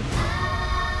stimulating.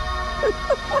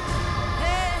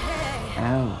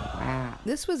 Oh, wow.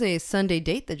 This was a Sunday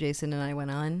date that Jason and I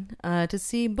went on to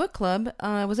see Book Club.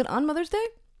 Was it on Mother's Day?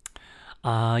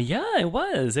 Yeah, it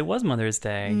was. It was Mother's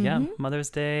Day. Mm-hmm. Yeah, Mother's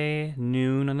Day,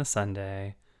 noon on a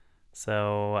Sunday.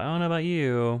 So I don't know about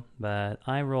you, but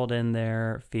I rolled in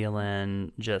there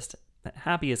feeling just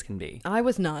happy as can be. I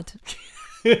was not.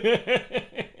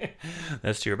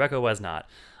 That's true. Rebecca was not.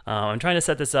 I'm trying to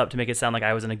set this up to make it sound like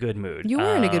I was in a good mood. You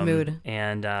were in a good mood.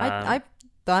 And I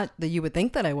thought that you would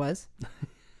think that I was.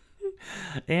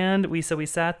 And we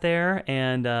sat there,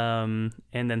 and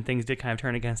then things did kind of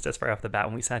turn against us right off the bat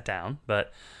when we sat down.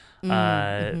 But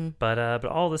but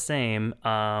all the same,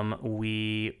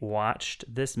 we watched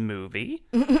this movie,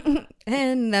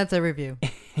 And that's a review.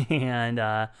 and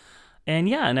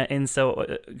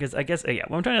so because I guess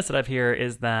what I'm trying to set up here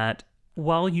is that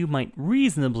while you might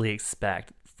reasonably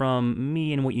expect from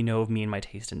me and what you know of me and my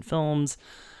taste in films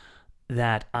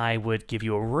that I would give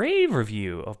you a rave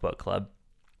review of Book Club,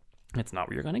 it's not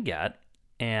what you're gonna get.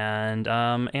 And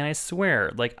I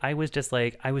swear, like, I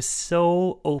was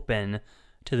so open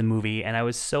to the movie, and I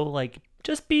was so like,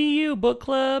 just be you, Book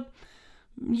Club.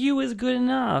 You is good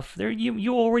enough.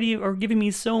 You already are giving me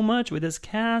so much with this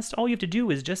cast. All you have to do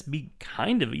is just be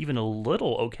kind of even a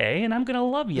little okay, and I'm gonna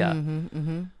love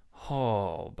you.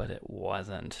 Oh, but it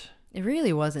wasn't. It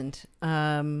really wasn't.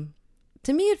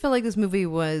 To me, it felt like this movie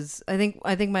was. I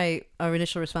think my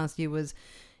initial response to you was,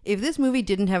 if this movie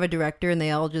didn't have a director and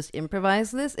they all just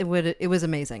improvised this, it was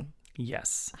amazing.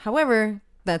 Yes. However,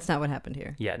 that's not what happened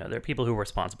here. Yeah, no, there are people who were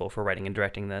responsible for writing and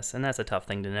directing this, and that's a tough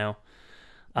thing to know.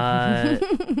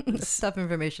 It's tough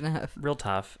information to have. Real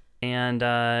tough. And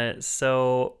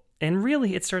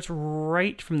really, it starts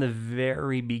right from the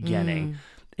very beginning.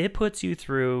 It puts you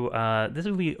through, this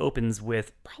movie opens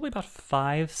with probably about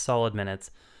 5 solid minutes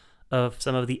of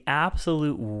some of the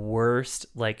absolute worst,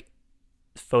 like,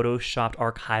 photoshopped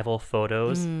archival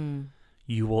photos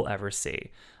you will ever see.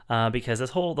 Because the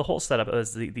whole setup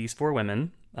is these 4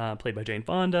 women, played by Jane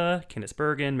Fonda, Candice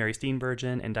Bergen, Mary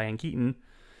Steenburgen, and Diane Keaton.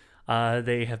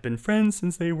 They have been friends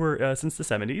since the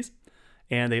 70s,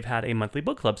 and they've had a monthly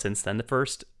book club since then. The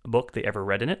first book they ever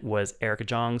read in it was Erica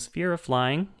Jong's Fear of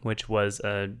Flying, which was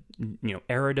a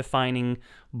era-defining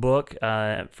book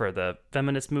for the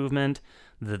feminist movement.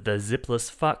 The zipless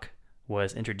fuck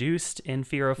was introduced in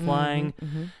Fear of Flying,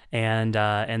 and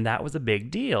that was a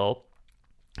big deal.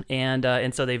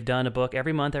 And so they've done a book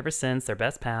every month ever since. They're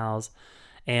best pals.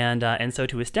 And so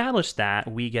to establish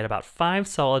that, we get about 5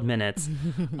 solid minutes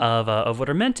of what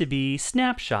are meant to be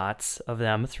snapshots of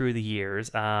them through the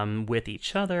years, with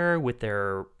each other, with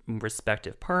their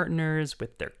respective partners,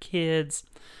 with their kids.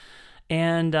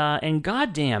 And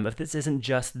goddamn, if this isn't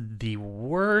just the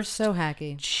worst, So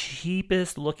hacky,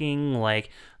 cheapest looking,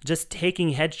 like, just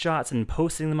taking headshots and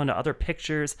posting them onto other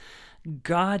pictures,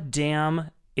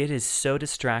 goddamn, it is so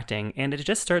distracting. And it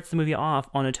just starts the movie off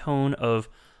on a tone of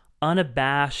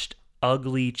unabashed,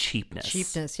 ugly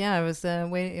cheapness. Yeah, I was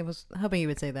hoping you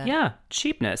would say that. Yeah,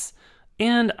 cheapness.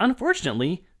 And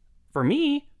unfortunately, for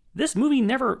me, this movie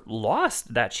never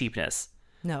lost that cheapness.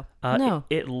 No.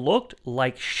 It looked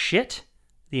like shit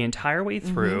the entire way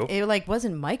through. It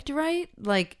wasn't mic'd right.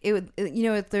 Like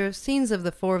there are scenes of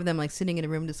the 4 of them like sitting in a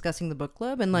room discussing the book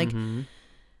club, and like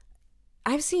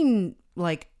I've seen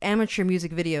like amateur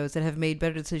music videos that have made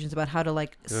better decisions about how to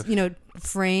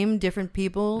frame different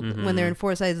people when they're in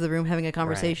 4 sides of the room having a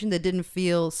conversation that didn't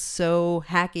feel so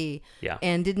hacky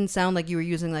and didn't sound like you were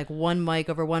using like one mic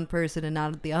over one person and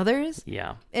not the others.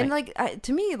 Yeah. And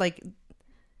to me, like,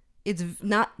 it's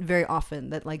not very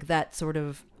often that like that sort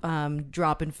of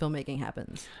drop in filmmaking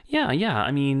happens. Yeah.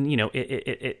 I mean,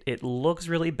 it looks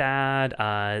really bad.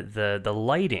 The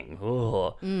lighting,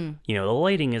 the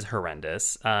lighting is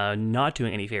horrendous. Not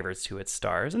doing any favors to its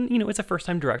stars, and it's a first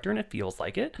time director, and it feels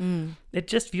like it. It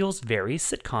just feels very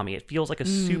sitcom-y. It feels like it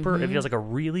feels like a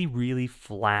really, really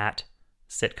flat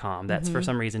sitcom that's for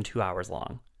some reason 2 hours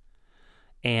long.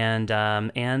 And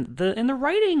the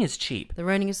writing is cheap. The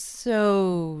writing is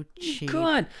so cheap.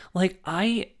 God, like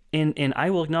I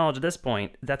will acknowledge at this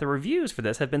point that the reviews for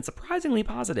this have been surprisingly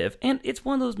positive, and it's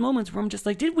one of those moments where I'm just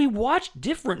like, did we watch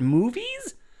different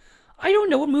movies? I don't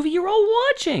know what movie you're all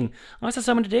watching. I saw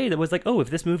someone today that was like, oh,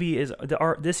 if this movie is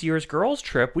this year's girls'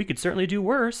 trip, we could certainly do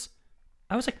worse.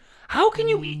 I was like, how can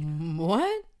you eat?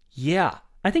 What? Yeah,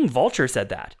 I think Vulture said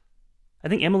that. I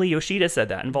think Emily Yoshida said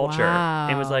that in Vulture. Wow.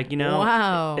 It was like, you know,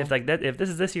 Wow. if this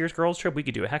is this year's girls trip, we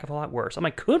could do a heck of a lot worse. I'm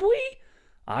like, could we?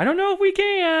 I don't know if we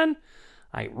can.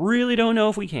 I really don't know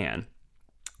if we can.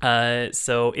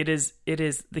 So it is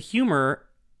the humor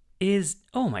is,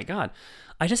 oh my God.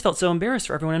 I just felt so embarrassed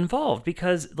for everyone involved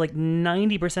because like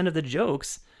 90% of the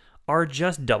jokes are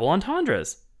just double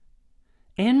entendres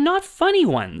and not funny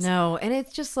ones. No, and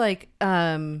it's just like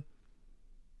the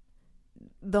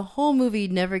whole movie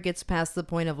never gets past the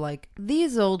point of like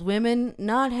these old women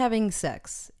not having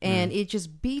sex, and it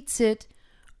just beats it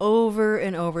over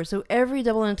and over. So every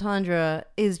double entendre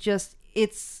is just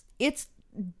it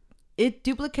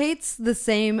duplicates the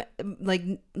same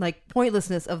like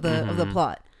pointlessness of the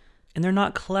plot. And they're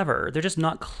not clever. They're just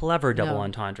not clever double No.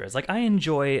 entendres. Like I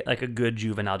enjoy like a good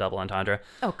juvenile double entendre.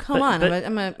 Oh come on!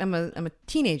 I'm a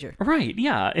teenager. Right?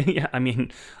 Yeah. Yeah. I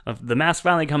mean, the mask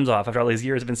finally comes off after all these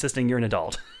years of insisting you're an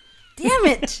adult. Damn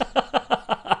it!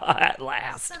 At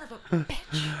last. Son of a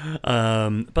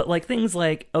bitch. But like things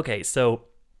like, okay, so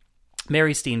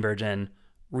Mary Steenburgen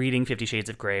reading 50 Shades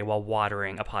of Grey while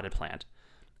watering a potted plant.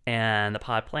 And the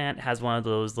pot plant has one of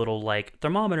those little like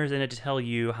thermometers in it to tell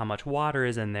you how much water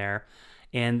is in there.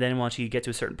 And then once you get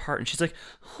to a certain part, and she's like,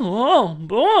 oh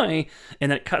boy.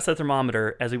 And then it cuts the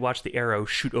thermometer as we watch the arrow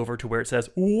shoot over to where it says,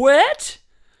 wet?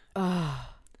 Oh,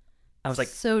 I was like,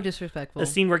 so disrespectful. the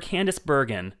scene where Candice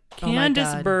Bergen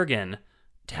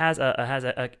has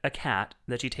a cat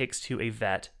that she takes to a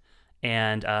vet.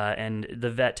 And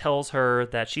the vet tells her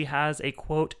that she has a,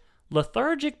 quote,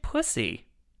 lethargic pussy.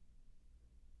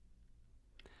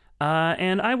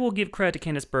 And I will give credit to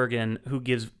Candice Bergen, who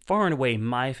gives far and away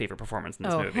my favorite performance in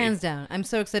this movie. Hands down. I'm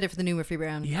so excited for the new Murphy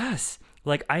Brown. Yes.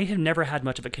 Like, I have never had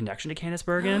much of a connection to Candice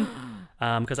Bergen.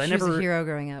 Because I She never... was a hero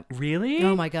growing up. Really?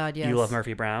 Oh my God, yes. You love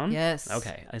Murphy Brown? Yes.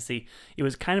 Okay, I see. It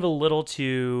was kind of a little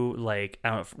too, like, I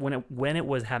don't know, when it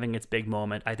was having its big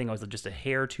moment, I think I was just a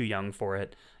hair too young for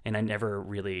it, and I never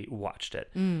really watched it.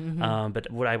 Mm-hmm.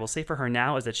 But what I will say for her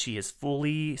now is that she has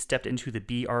fully stepped into the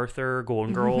B. Arthur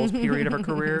Golden Girls period of her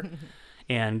career.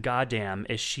 And goddamn,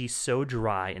 is she so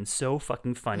dry and so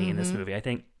fucking funny in this movie. I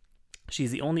think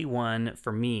she's the only one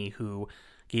for me who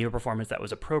gave a performance that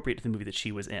was appropriate to the movie that she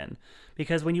was in.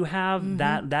 Because when you have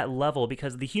that level,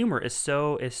 because the humor is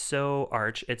so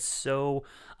arch, it's so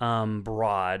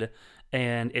broad,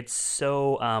 and it's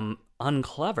so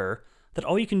unclever, that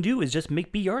all you can do is just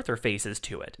make B. Arthur faces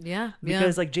to it. Yeah.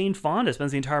 Because like Jane Fonda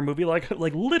spends the entire movie like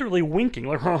literally winking,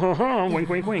 like wink,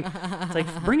 wink, wink. It's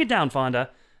like, bring it down, Fonda.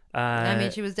 I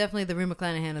mean, she was definitely the Rue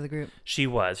McClanahan of the group. She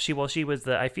was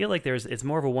the, I feel like it's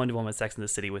more of a one-to-one with Sex and the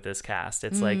City with this cast.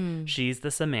 It's like, she's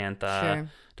the Samantha, Sure.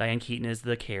 Diane Keaton is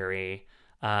the Carrie,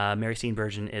 Mary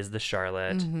Steenburgen is the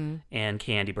Charlotte, and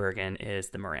Candy Bergen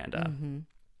is the Miranda.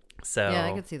 So Yeah,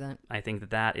 I could see that. I think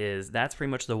that's pretty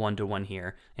much the one-to-one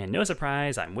here. And no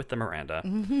surprise, I'm with the Miranda.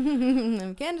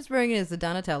 Candice Bergen is the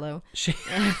Donatello.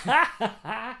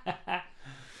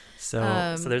 So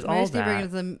there's Mary all Steenburgen that.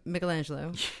 is the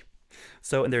Michelangelo.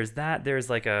 So and there's that. There's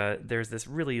this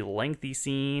really lengthy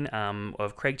scene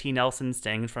of Craig T. Nelson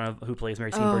standing in front of who plays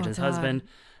Mary Steenburgen's God. husband,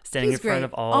 standing He's in front great.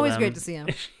 of all. Always of them. great to see him.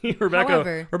 Rebecca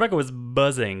However- was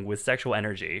buzzing with sexual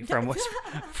energy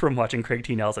from watching Craig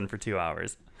T. Nelson for 2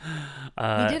 hours.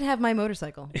 He did have my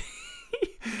motorcycle.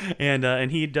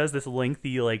 And he does this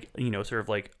lengthy, like, sort of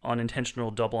like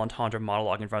unintentional double entendre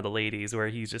monologue in front of the ladies where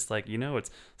he's just like,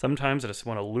 it's sometimes I just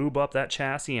want to lube up that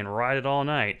chassis and ride it all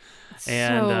night.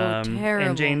 And so terrible.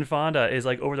 and Jane Fonda is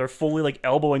like over there fully like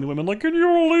elbowing the women like, can you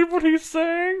believe what he's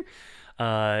saying?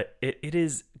 It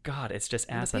is, God, it's just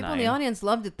asinine. The people in the audience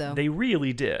loved it, though. They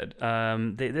really did.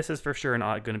 This is for sure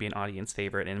going to be an audience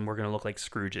favorite, and we're going to look like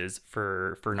Scrooges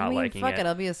for not liking fuck it. it,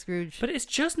 I'll be a Scrooge. But it's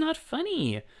just not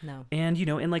funny. No. And,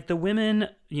 and like the women,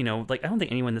 like I don't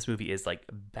think anyone in this movie is like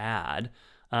bad.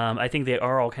 I think they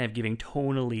are all kind of giving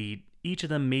tonally, each of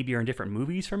them maybe are in different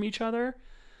movies from each other.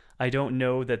 I don't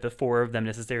know that the four of them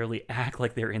necessarily act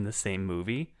like they're in the same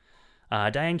movie.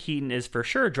 Diane Keaton is for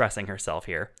sure dressing herself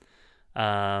here. She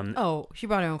brought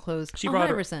her own clothes. She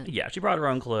 100%. she brought her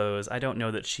own clothes. I don't know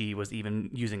that she was even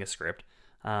using a script.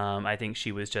 I think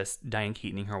she was just Diane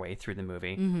Keatoning her way through the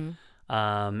movie. Mary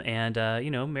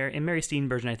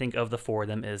Steenburgen, I think of the four of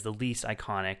them, is the least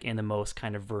iconic and the most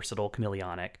kind of versatile,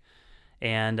 chameleonic.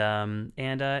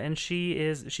 And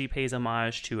she pays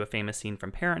homage to a famous scene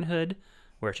from Parenthood,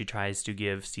 where she tries to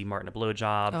give Steve Martin a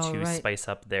blowjob to spice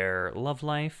up their love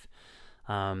life.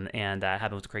 And that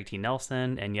happens with Craig T.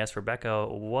 Nelson. And yes, Rebecca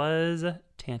was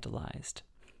tantalized.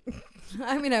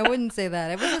 I mean, I wouldn't say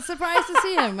that. I was surprised to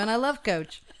see him, and I love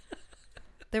Coach.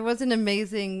 There was an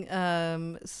amazing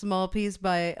small piece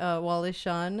by Wallace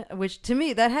Shawn, which to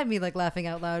me, that had me like laughing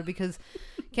out loud because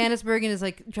Candice Bergen is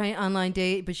like trying an online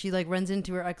date, but she like runs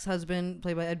into her ex-husband,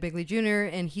 played by Ed Begley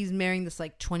Jr., and he's marrying this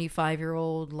like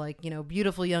 25-year-old, like,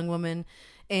 beautiful young woman.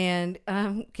 And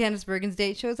Candice Bergen's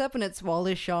date shows up, and it's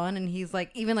Wallace Shawn, and he's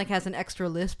like even like has an extra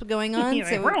lisp going on. He's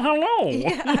like, well, hello.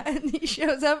 Yeah, and he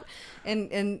shows up, and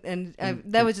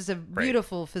that was just a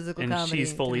beautiful physical and comedy.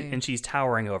 She's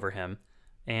towering over him,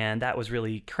 and that was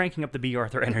really cranking up the B.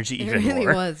 Arthur energy even more. It really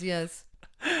more. was, yes.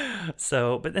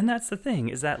 So, but then that's the thing,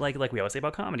 is that like we always say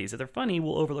about comedies, if they're funny,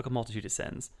 we'll overlook a multitude of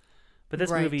sins. But this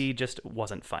movie just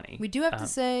wasn't funny. We do have to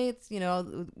say, it's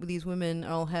these women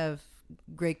all have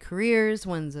great careers.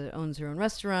 One owns her own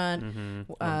restaurant.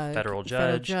 Federal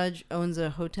judge owns a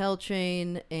hotel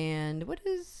chain. And what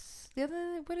is the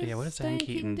other? What does Diane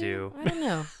Keaton do? I don't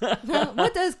know.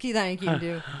 What does Diane Keaton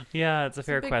do? Yeah, it's a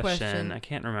fair question. I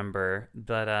can't remember,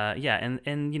 but and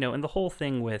and the whole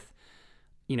thing with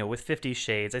with 50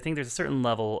 Shades, I think there's a certain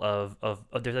level of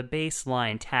there's a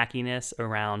baseline tackiness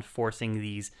around forcing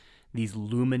these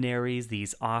luminaries,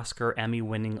 these Oscar,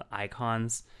 Emmy-winning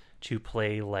icons to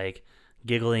play like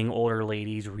giggling older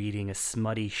ladies reading a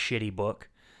smutty, shitty book.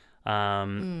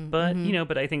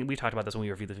 But I think we talked about this when we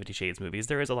reviewed the 50 Shades movies.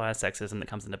 There is a lot of sexism that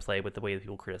comes into play with the way that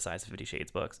people criticize the 50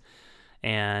 Shades books.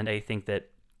 And I think that,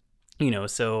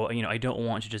 I don't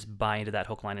want to just buy into that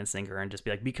hook, line, and sinker and just be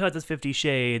like, because it's 50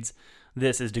 Shades,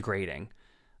 this is degrading.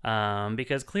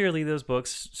 Because clearly those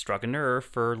books struck a nerve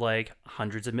for like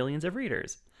hundreds of millions of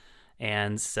readers.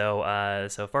 And so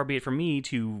far be it from me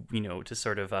to, to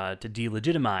sort of to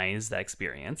delegitimize that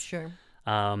experience. Sure.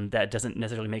 That doesn't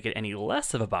necessarily make it any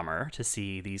less of a bummer to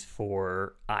see these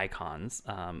four icons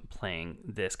playing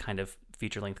this kind of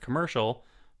feature-length commercial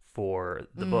for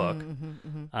the book.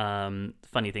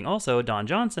 Funny thing also, Don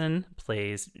Johnson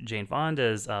plays Jane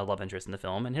Fonda's love interest in the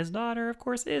film, and his daughter, of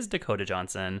course, is Dakota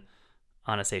Johnson,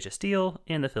 Anastasia Steele,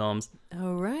 in the films.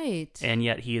 Oh, right. And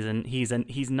yet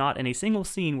he's not in a single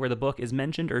scene where the book is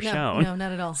mentioned or shown. No,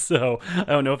 not at all. So I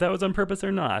don't know if that was on purpose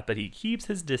or not, but he keeps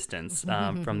his distance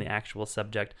from the actual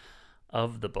subject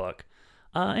of the book.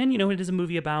 And it is a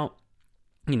movie about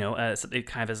it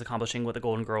kind of is accomplishing what the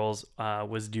Golden Girls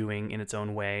was doing in its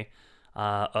own way,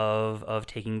 of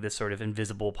taking this sort of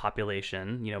invisible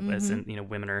population. As in,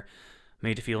 women are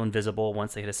made to feel invisible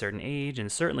once they hit a certain age,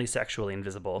 and certainly sexually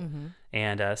invisible.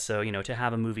 And so to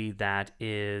have a movie that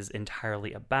is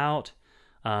entirely about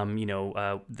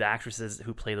the actresses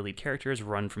who play the lead characters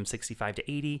run from 65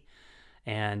 to 80,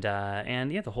 and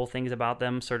the whole thing is about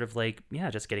them sort of like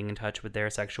just getting in touch with their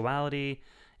sexuality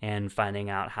and finding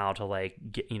out how to like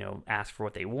get, ask for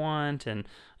what they want, and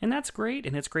that's great.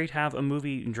 And it's great to have a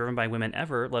movie driven by women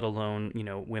ever, let alone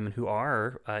women who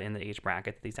are in the age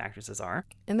bracket that these actresses are.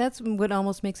 And that's what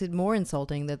almost makes it more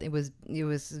insulting, that it was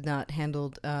not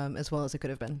handled as well as it could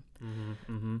have been.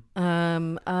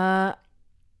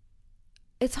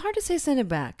 It's hard to say send it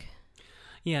back.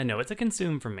 Yeah, no, it's a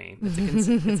consume for me.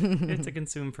 It's a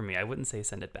consume for me. I wouldn't say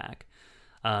send it back.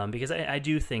 Because I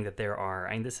do think that there are,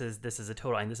 this is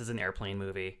an Airplane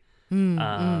movie.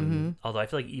 Although I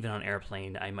feel like even on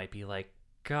Airplane, I might be like,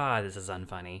 God, this is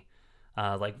unfunny.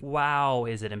 Wow,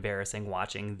 is it embarrassing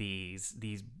watching these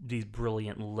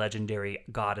brilliant, legendary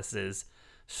goddesses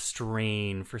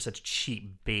strain for such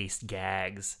cheap, based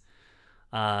gags.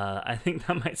 I think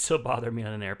that might still bother me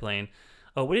on an Airplane.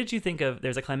 Oh, what did you think of?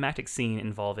 There's a climactic scene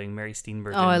involving Mary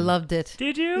Steenburgen. Oh, I loved it.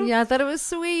 Did you? Yeah, I thought it was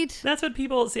sweet. That's what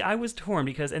people see. I was torn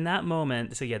because in that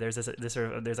moment, so yeah, there's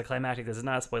there's a climactic. This is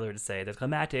not a spoiler to say. There's a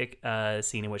climactic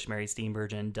scene in which Mary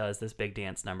Steenburgen does this big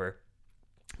dance number,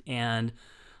 and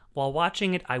while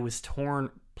watching it, I was torn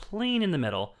plain in the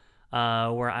middle,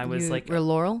 where I was You're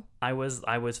Laurel. I was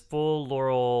full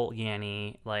Laurel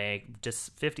Yanny, like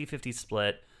just 50-50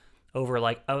 split. Over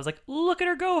I was like, look at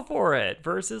her go for it,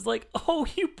 versus like, oh,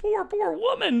 you poor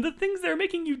woman, the things they're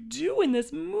making you do in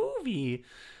this movie.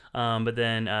 But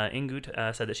then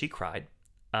Ingu said that she cried.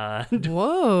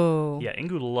 Whoa. Yeah,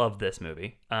 Ingu loved this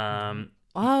movie.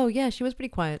 Oh yeah, she was pretty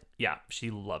quiet. Yeah,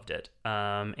 she loved it.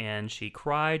 And she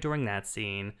cried during that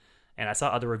scene. And I saw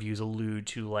other reviews allude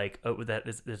to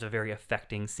that there's a very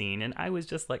affecting scene, and I was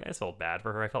just like, I felt bad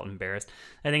for her. I felt embarrassed.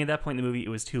 I think at that point in the movie, it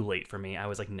was too late for me. I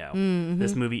was like, no,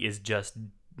 this movie is just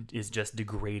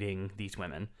degrading these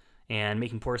women and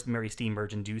making poor Mary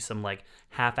Steenburgen do some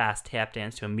half-assed tap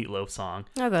dance to a Meatloaf song.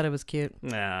 I thought it was cute.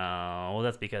 No, well,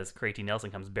 that's because Crazy Nelson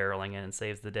comes barreling in and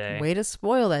saves the day. Way to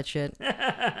spoil that shit.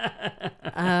 Yeah,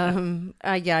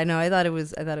 I know. I thought it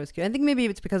was cute. I think maybe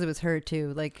it's because it was her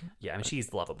too. Yeah, I mean,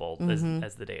 she's lovable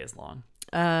as the day is long.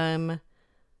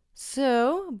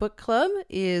 So, Book Club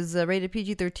is rated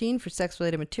PG-13 for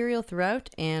sex-related material throughout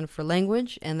and for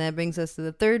language. And that brings us to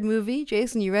the third movie.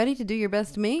 Jason, you ready to do your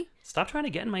best to me? Stop trying to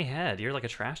get in my head. You're like a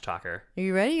trash talker. Are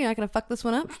you ready? You're not going to fuck this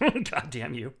one up? God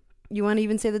damn you. You want to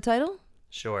even say the title?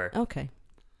 Sure. Okay.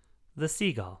 The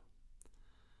Seagull.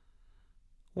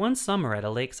 One summer at a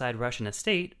lakeside Russian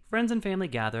estate, friends and family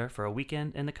gather for a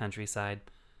weekend in the countryside.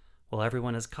 While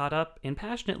everyone is caught up in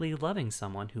passionately loving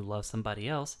someone who loves somebody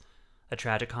else, a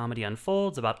tragic comedy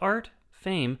unfolds about art,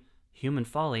 fame, human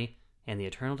folly, and the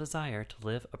eternal desire to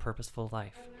live a purposeful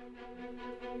life.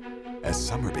 As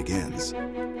summer begins,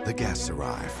 the guests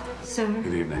arrive.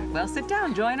 Good evening. Well, sit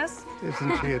down, join us.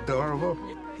 Isn't she adorable?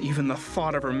 Even the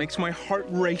thought of her makes my heart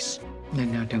race.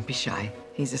 No, don't be shy.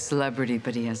 He's a celebrity,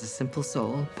 but he has a simple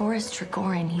soul. Boris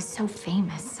Trigorin, he's so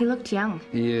famous. He looked young.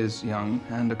 He is young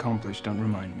and accomplished, don't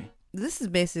remind me. This is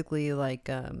basically like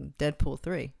Deadpool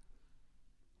 3.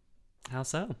 How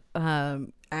so?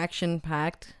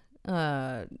 Action-packed,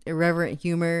 irreverent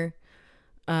humor,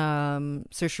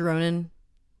 Saoirse Ronan.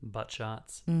 Butt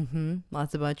shots. Mm-hmm.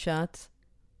 Lots of butt shots.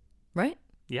 Right?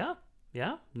 Yeah.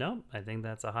 No, I think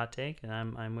that's a hot take, and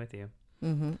I'm with you.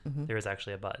 Mm-hmm. There is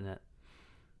actually a butt in it.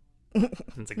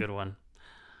 It's a good one.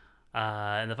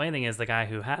 And the funny thing is, the guy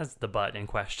who has the butt in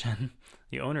question,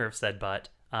 the owner of said butt,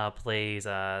 plays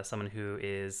someone who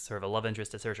is sort of a love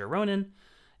interest to Saoirse Ronan.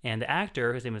 And the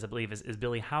actor, whose name is, I believe, is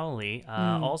Billy Howley,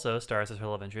 also stars as her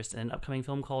love interest in an upcoming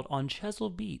film called On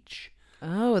Chesil Beach.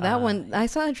 Oh, that one. I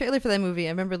saw a trailer for that movie.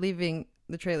 I remember leaving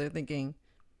the trailer thinking,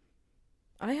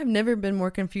 I have never been more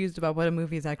confused about what a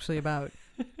movie is actually about.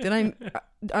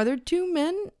 Are there two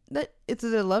men that it's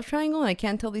a love triangle and I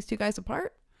can't tell these two guys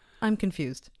apart? I'm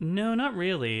confused. No, not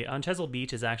really. On Chesil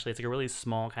Beach is actually, it's like a really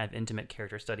small kind of intimate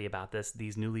character study about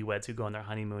these newlyweds who go on their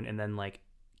honeymoon and then like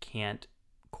can't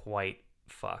quite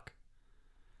fuck.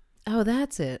 Oh,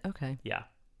 that's it. Okay. Yeah.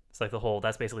 It's like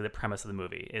that's basically the premise of the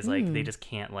movie is like they just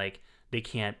can't they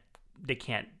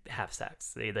can't have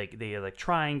sex. They're like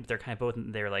trying, but they're kind of both,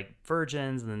 they're like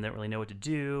virgins and then they don't really know what to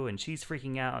do, and she's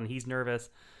freaking out and he's nervous,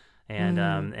 and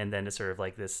then it's sort of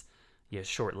like this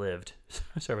short-lived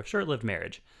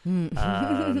marriage. But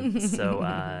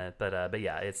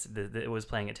yeah, it was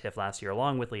playing at TIFF last year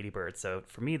along with Lady Bird. So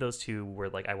for me, those two were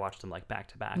like, I watched them like back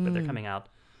to back, but they're coming out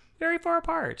very far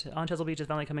apart. On Chesil Beach is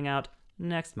finally coming out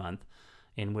next month,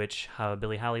 in which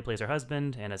Billy Howley plays her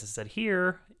husband, and as I said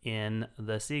here in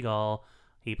The Seagull,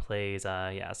 he plays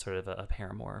sort of a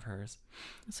paramour of hers.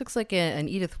 This looks like an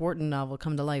Edith Wharton novel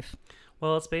come to life.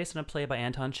 Well, it's based on a play by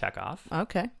Anton Chekhov.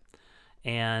 Okay.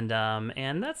 And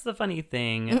that's the funny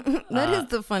thing. That is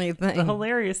the funny thing. The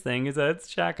hilarious thing is that it's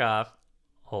Chekhov.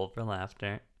 Hold for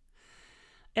laughter.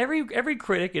 Every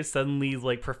critic is suddenly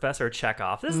like Professor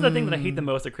Chekhov. This is the thing that I hate the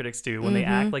most that critics do when they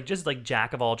act like just like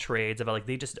jack of all trades, about like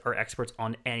they just are experts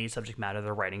on any subject matter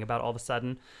they're writing about all of a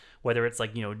sudden, whether it's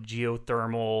like,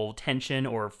 geothermal tension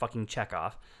or fucking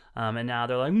Chekhov. And now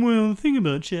they're like, well, the thing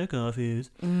about Chekhov is,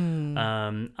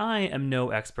 I am no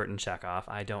expert in Chekhov.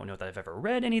 I don't know that I've ever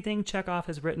read anything Chekhov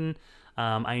has written.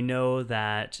 I know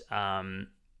that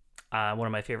one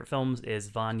of my favorite films is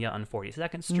Vanya on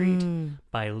 42nd Street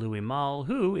by Louis Malle,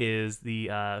 who is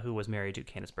who was married to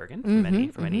Candice Bergen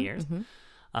for many years.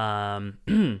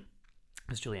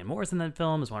 As Julianne Moore's in that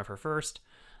film, is one of her first.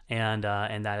 And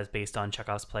that is based on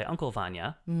Chekhov's play Uncle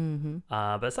Vanya.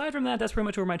 But aside from that, that's pretty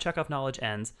much where my Chekhov knowledge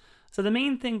ends. So the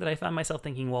main thing that I found myself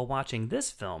thinking while watching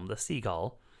this film, The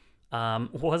Seagull,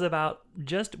 was about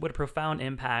just what a profound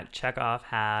impact Chekhov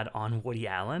had on Woody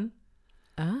Allen.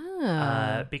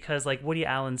 Because like Woody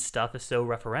Allen's stuff is so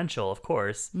referential, of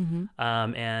course,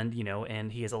 and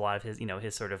he has a lot of his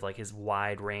his sort of like his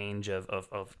wide range of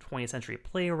 20th century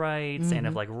playwrights and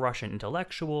of like Russian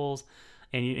intellectuals.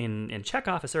 And in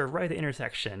Chekhov is sort of right at the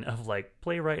intersection of like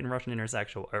playwright and Russian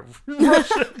intersexual.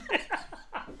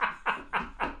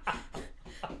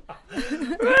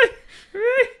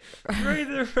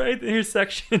 Right the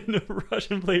intersection of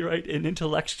Russian playwright and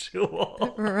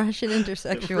intellectual. Russian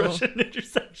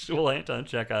intersexual Anton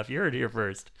Chekhov. You heard it here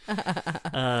first.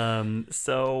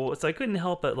 So I couldn't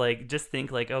help but like just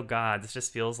think like, oh God, this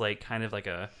just feels like kind of like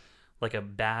a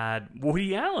bad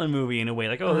Woody Allen movie in a way.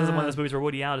 Like, oh, this is one of those movies where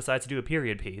Woody Allen decides to do a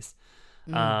period piece.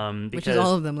 Which is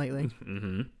all of them lately.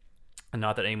 And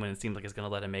not that anyone seems like is going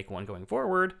to let him make one going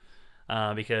forward.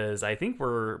 Because I think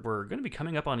we're going to be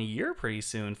coming up on a year pretty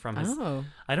soon from his. Oh.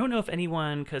 I don't know if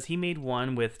anyone, because he made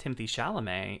one with Timothée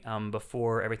Chalamet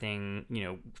before everything,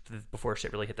 before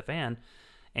shit really hit the fan.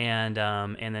 And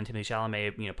then Timothée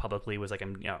Chalamet, publicly was like,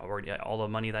 already all the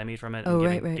money that I made from it,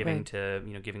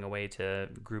 giving away to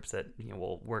groups that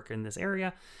will work in this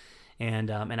area.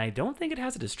 And I don't think it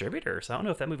has a distributor, so I don't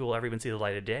know if that movie will ever even see the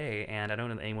light of day, and I don't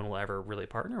know that anyone will ever really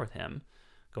partner with him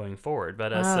going forward.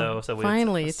 But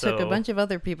finally, it took a bunch of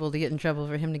other people to get in trouble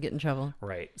for him to get in trouble.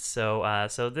 Right.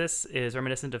 So this is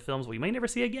reminiscent of films we may never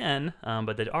see again,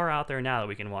 but that are out there now that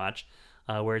we can watch.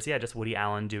 Whereas, just Woody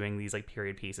Allen doing these like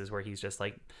period pieces where he's just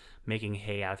like making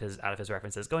hay out of his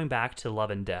references, going back to Love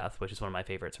and Death, which is one of my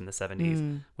favorites from the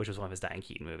 70s, which was one of his Diane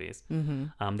Keaton movies.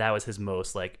 That was his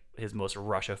most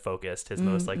Russia focused, his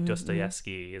most like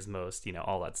Dostoevsky, his most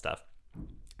all that stuff.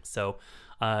 So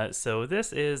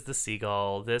this is the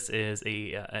Seagull. This is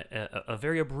a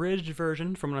very abridged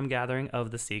version, from what I'm gathering,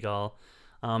 of the Seagull.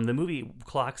 The movie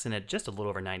clocks in at just a little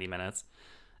over 90 minutes.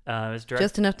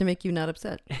 Just enough to make you not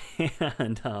upset.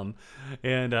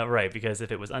 and right, because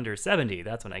if it was under 70,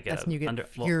 that's when I get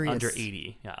furious. Under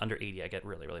 80. Yeah, under 80 I get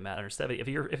really, really mad. Under 70, if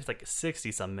it's like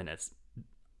 60 some minutes,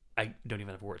 I don't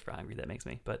even have words for how angry that makes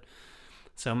me. But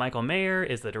so Michael Mayer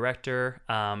is the director.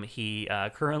 He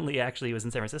currently actually was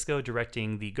in San Francisco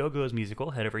directing the Go-Go's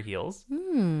musical Head Over Heels.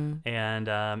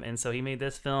 And so he made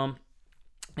this film.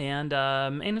 And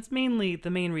it's mainly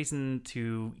the main reason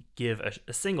to give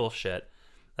a single shit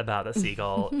about the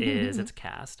Seagull is its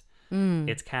cast.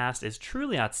 Its cast is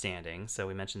truly outstanding. So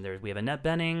we mentioned we have Annette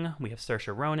Bening, we have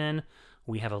Saoirse Ronan,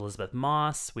 we have Elizabeth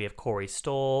Moss, we have Corey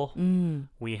Stoll,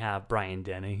 we have Brian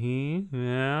Dennehy,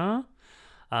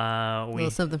 a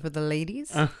little something for the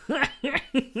ladies.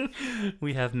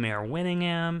 We have Mare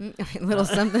Winningham. A little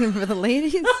something for the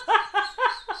ladies.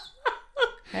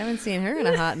 I haven't seen her in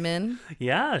a hot minute.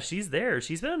 Yeah, she's there.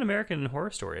 She's been on American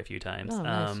Horror Story a few times. Oh,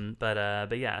 nice.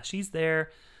 But yeah, she's there.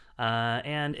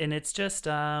 And it's just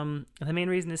the main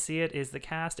reason to see it is the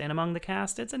cast, and among the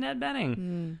cast, it's Annette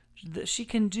Bening. She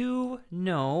can do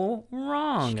no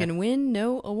wrong. She can win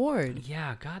no award.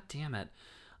 Yeah, god damn it.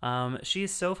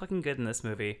 She's so fucking good in this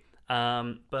movie.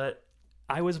 But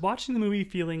I was watching the movie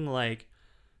feeling like,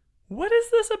 what is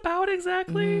this about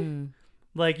exactly?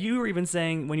 Like you were even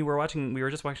saying when you were watching, we were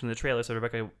just watching the trailer, so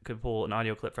Rebecca could pull an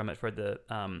audio clip from it for the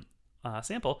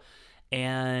sample,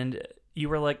 and you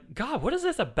were like, God, what is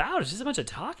this about? It's just a bunch of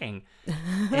talking.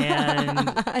 And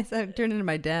I turned into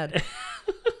my dad.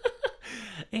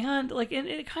 and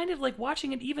it kind of like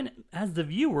watching it, even as the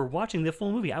viewer watching the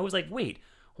full movie, I was like, wait,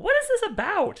 what is this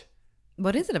about?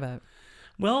 What is it about?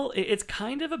 Well, it's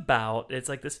kind of about, it's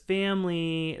like this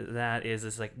family that is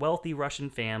this like wealthy Russian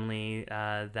family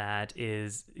that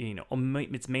is,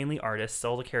 it's mainly artists.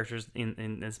 All the characters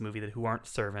in this movie who aren't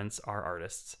servants are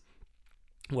artists,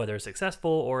 whether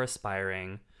successful or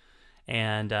aspiring.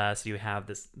 And so you have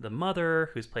the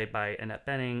mother, who's played by Annette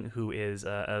Bening, who is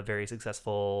a very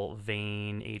successful,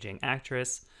 vain, aging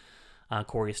actress.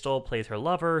 Corey Stoll plays her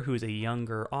lover, who's a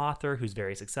younger author who's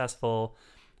very successful.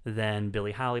 Then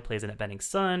Billy Howley plays Annette Bening's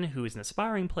son, who is an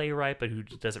aspiring playwright, but who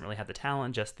doesn't really have the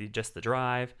talent, just the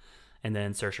drive. And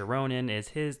then Saoirse Ronan is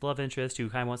his love interest, who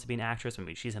kind of wants to be an actress,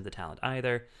 but she doesn't have the talent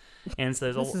either. And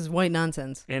so this is white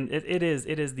nonsense. And it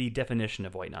is the definition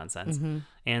of white nonsense.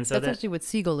 And so that's actually what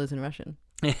Seagull is in Russian.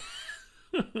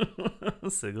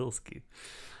 Seagulski.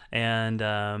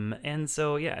 And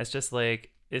so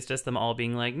it's just them all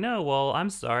being like, no, well, I'm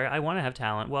sorry, I want to have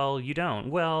talent. Well, you don't.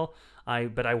 Well,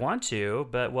 but I want to,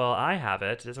 but well, I have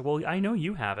it. It's like, well, I know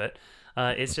you have it.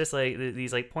 It's just like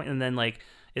these like point, and then like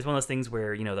it's one of those things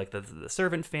where like the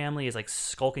servant family is like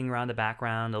skulking around the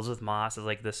background. Elizabeth Moss is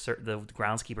like the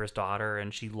groundskeeper's daughter,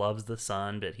 and she loves the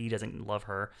son, but he doesn't love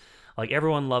her. Like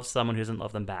everyone loves someone who doesn't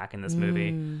love them back in this movie,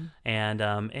 and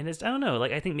it's, I don't know.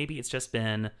 Like I think maybe it's just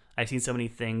been, I've seen so many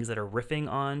things that are riffing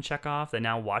on Chekhov that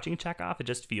now watching Chekhov, it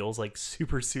just feels like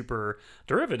super super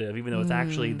derivative, even though it's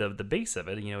actually the base of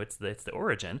it. It's the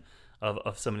origin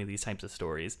of so many of these types of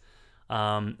stories.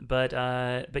 But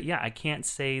yeah, I can't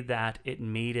say that it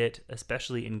made it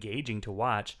especially engaging to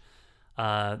watch.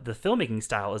 The filmmaking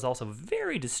style is also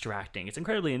very distracting. It's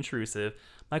incredibly intrusive.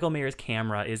 Michael Mayer's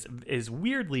camera is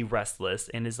weirdly restless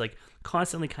and is like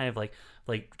constantly kind of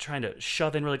like trying to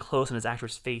shove in really close on his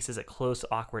actors' faces at close,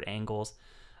 awkward angles.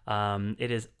 It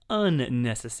is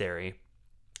unnecessary.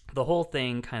 The whole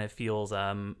thing kind of feels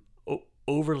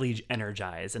overly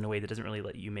energized in a way that doesn't really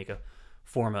let you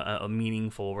form a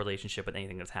meaningful relationship with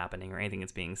anything that's happening or anything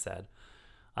that's being said.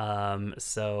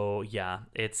 So yeah,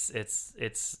 it's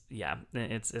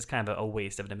kind of a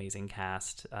waste of an amazing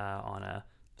cast on a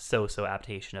so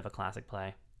adaptation of a classic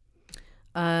play.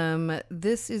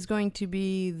 This is going to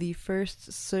be the first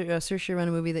Saoirse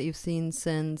Ronan movie that you've seen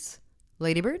since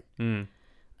Lady Bird.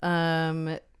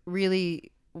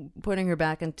 Really putting her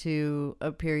back into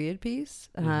a period piece.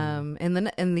 And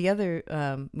the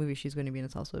other movie she's going to be in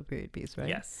is also a period piece, right?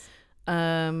 Yes.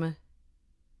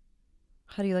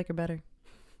 How do you like her better?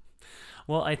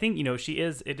 Well, I think,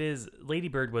 Lady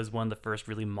Bird was one of the first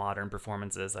really modern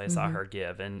performances I saw her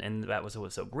give. And that was what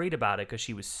was so great about it, because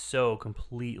she was so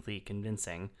completely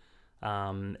convincing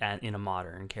and in a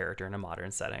modern character, in a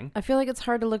modern setting. I feel like it's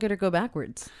hard to look at her go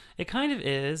backwards. It kind of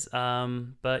is.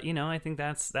 But, I think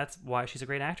that's why she's a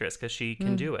great actress, because she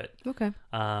can do it. Okay.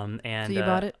 And so you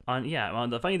bought it?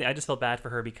 The funny thing, I just felt bad for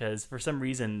her because for some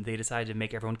reason they decided to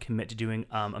make everyone commit to doing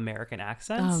American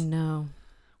accents. Oh, no.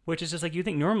 Which is just like, you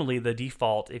think normally the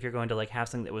default, if you're going to like have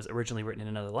something that was originally written in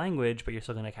another language, but you're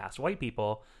still going to cast white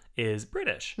people, is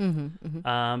British.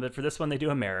 But for this one, they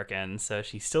do American, so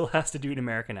she still has to do an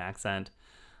American accent,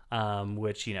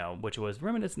 which was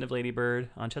reminiscent of Lady Bird.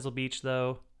 On Chesil Beach,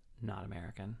 though, not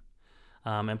American.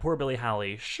 And poor Billy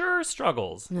Howley sure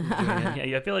struggles doing it.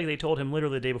 Yeah, I feel like they told him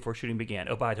literally the day before shooting began,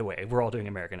 oh, by the way, we're all doing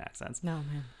American accents. No,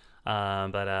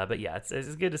 man. But yeah,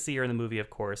 it's good to see her in the movie, of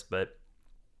course, but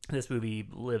this movie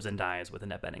lives and dies with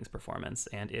Annette Bening's performance,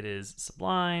 and it is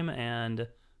sublime and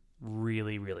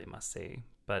really, really must see.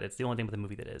 But it's the only thing with the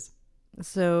movie that is.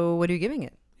 So what are you giving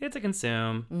it? It's a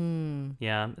consume.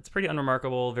 Yeah, it's pretty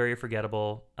unremarkable, very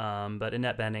forgettable. But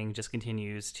Annette Bening just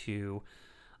continues to,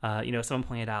 someone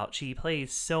pointed out, she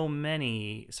plays so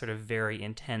many sort of very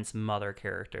intense mother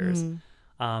characters.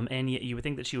 And yet you would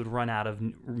think that she would run out of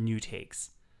new takes.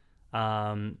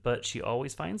 But she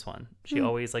always finds one. She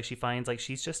always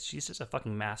she's just a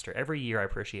fucking master. Every year I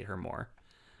appreciate her more.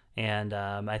 And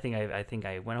I think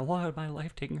I went a lot of my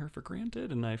life taking her for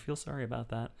granted, and I feel sorry about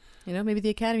that. Maybe the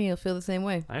Academy will feel the same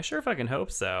way. I sure fucking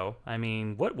hope so. I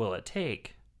mean, what will it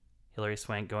take? Hilary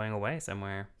Swank going away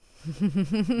somewhere.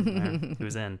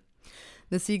 Who's in?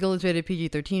 The Seagull is rated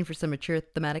PG-13 for some mature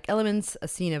thematic elements, a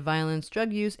scene of violence,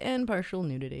 drug use, and partial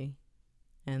nudity.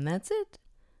 And that's it.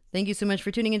 Thank you so much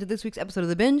for tuning into this week's episode of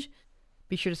The Binge.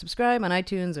 Be sure to subscribe on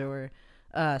iTunes or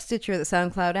Stitcher, the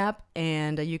SoundCloud app,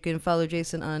 and you can follow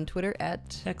Jason on Twitter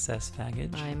at Excess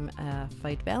Faggage. I'm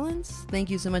Fight Balance. Thank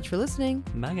you so much for listening.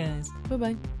 Bye, guys.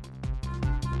 Bye-bye.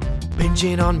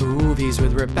 Binging on movies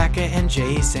with Rebecca and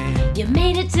Jason. You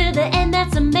made it to the end,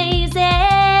 that's amazing.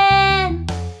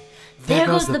 There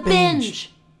goes the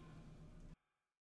binge.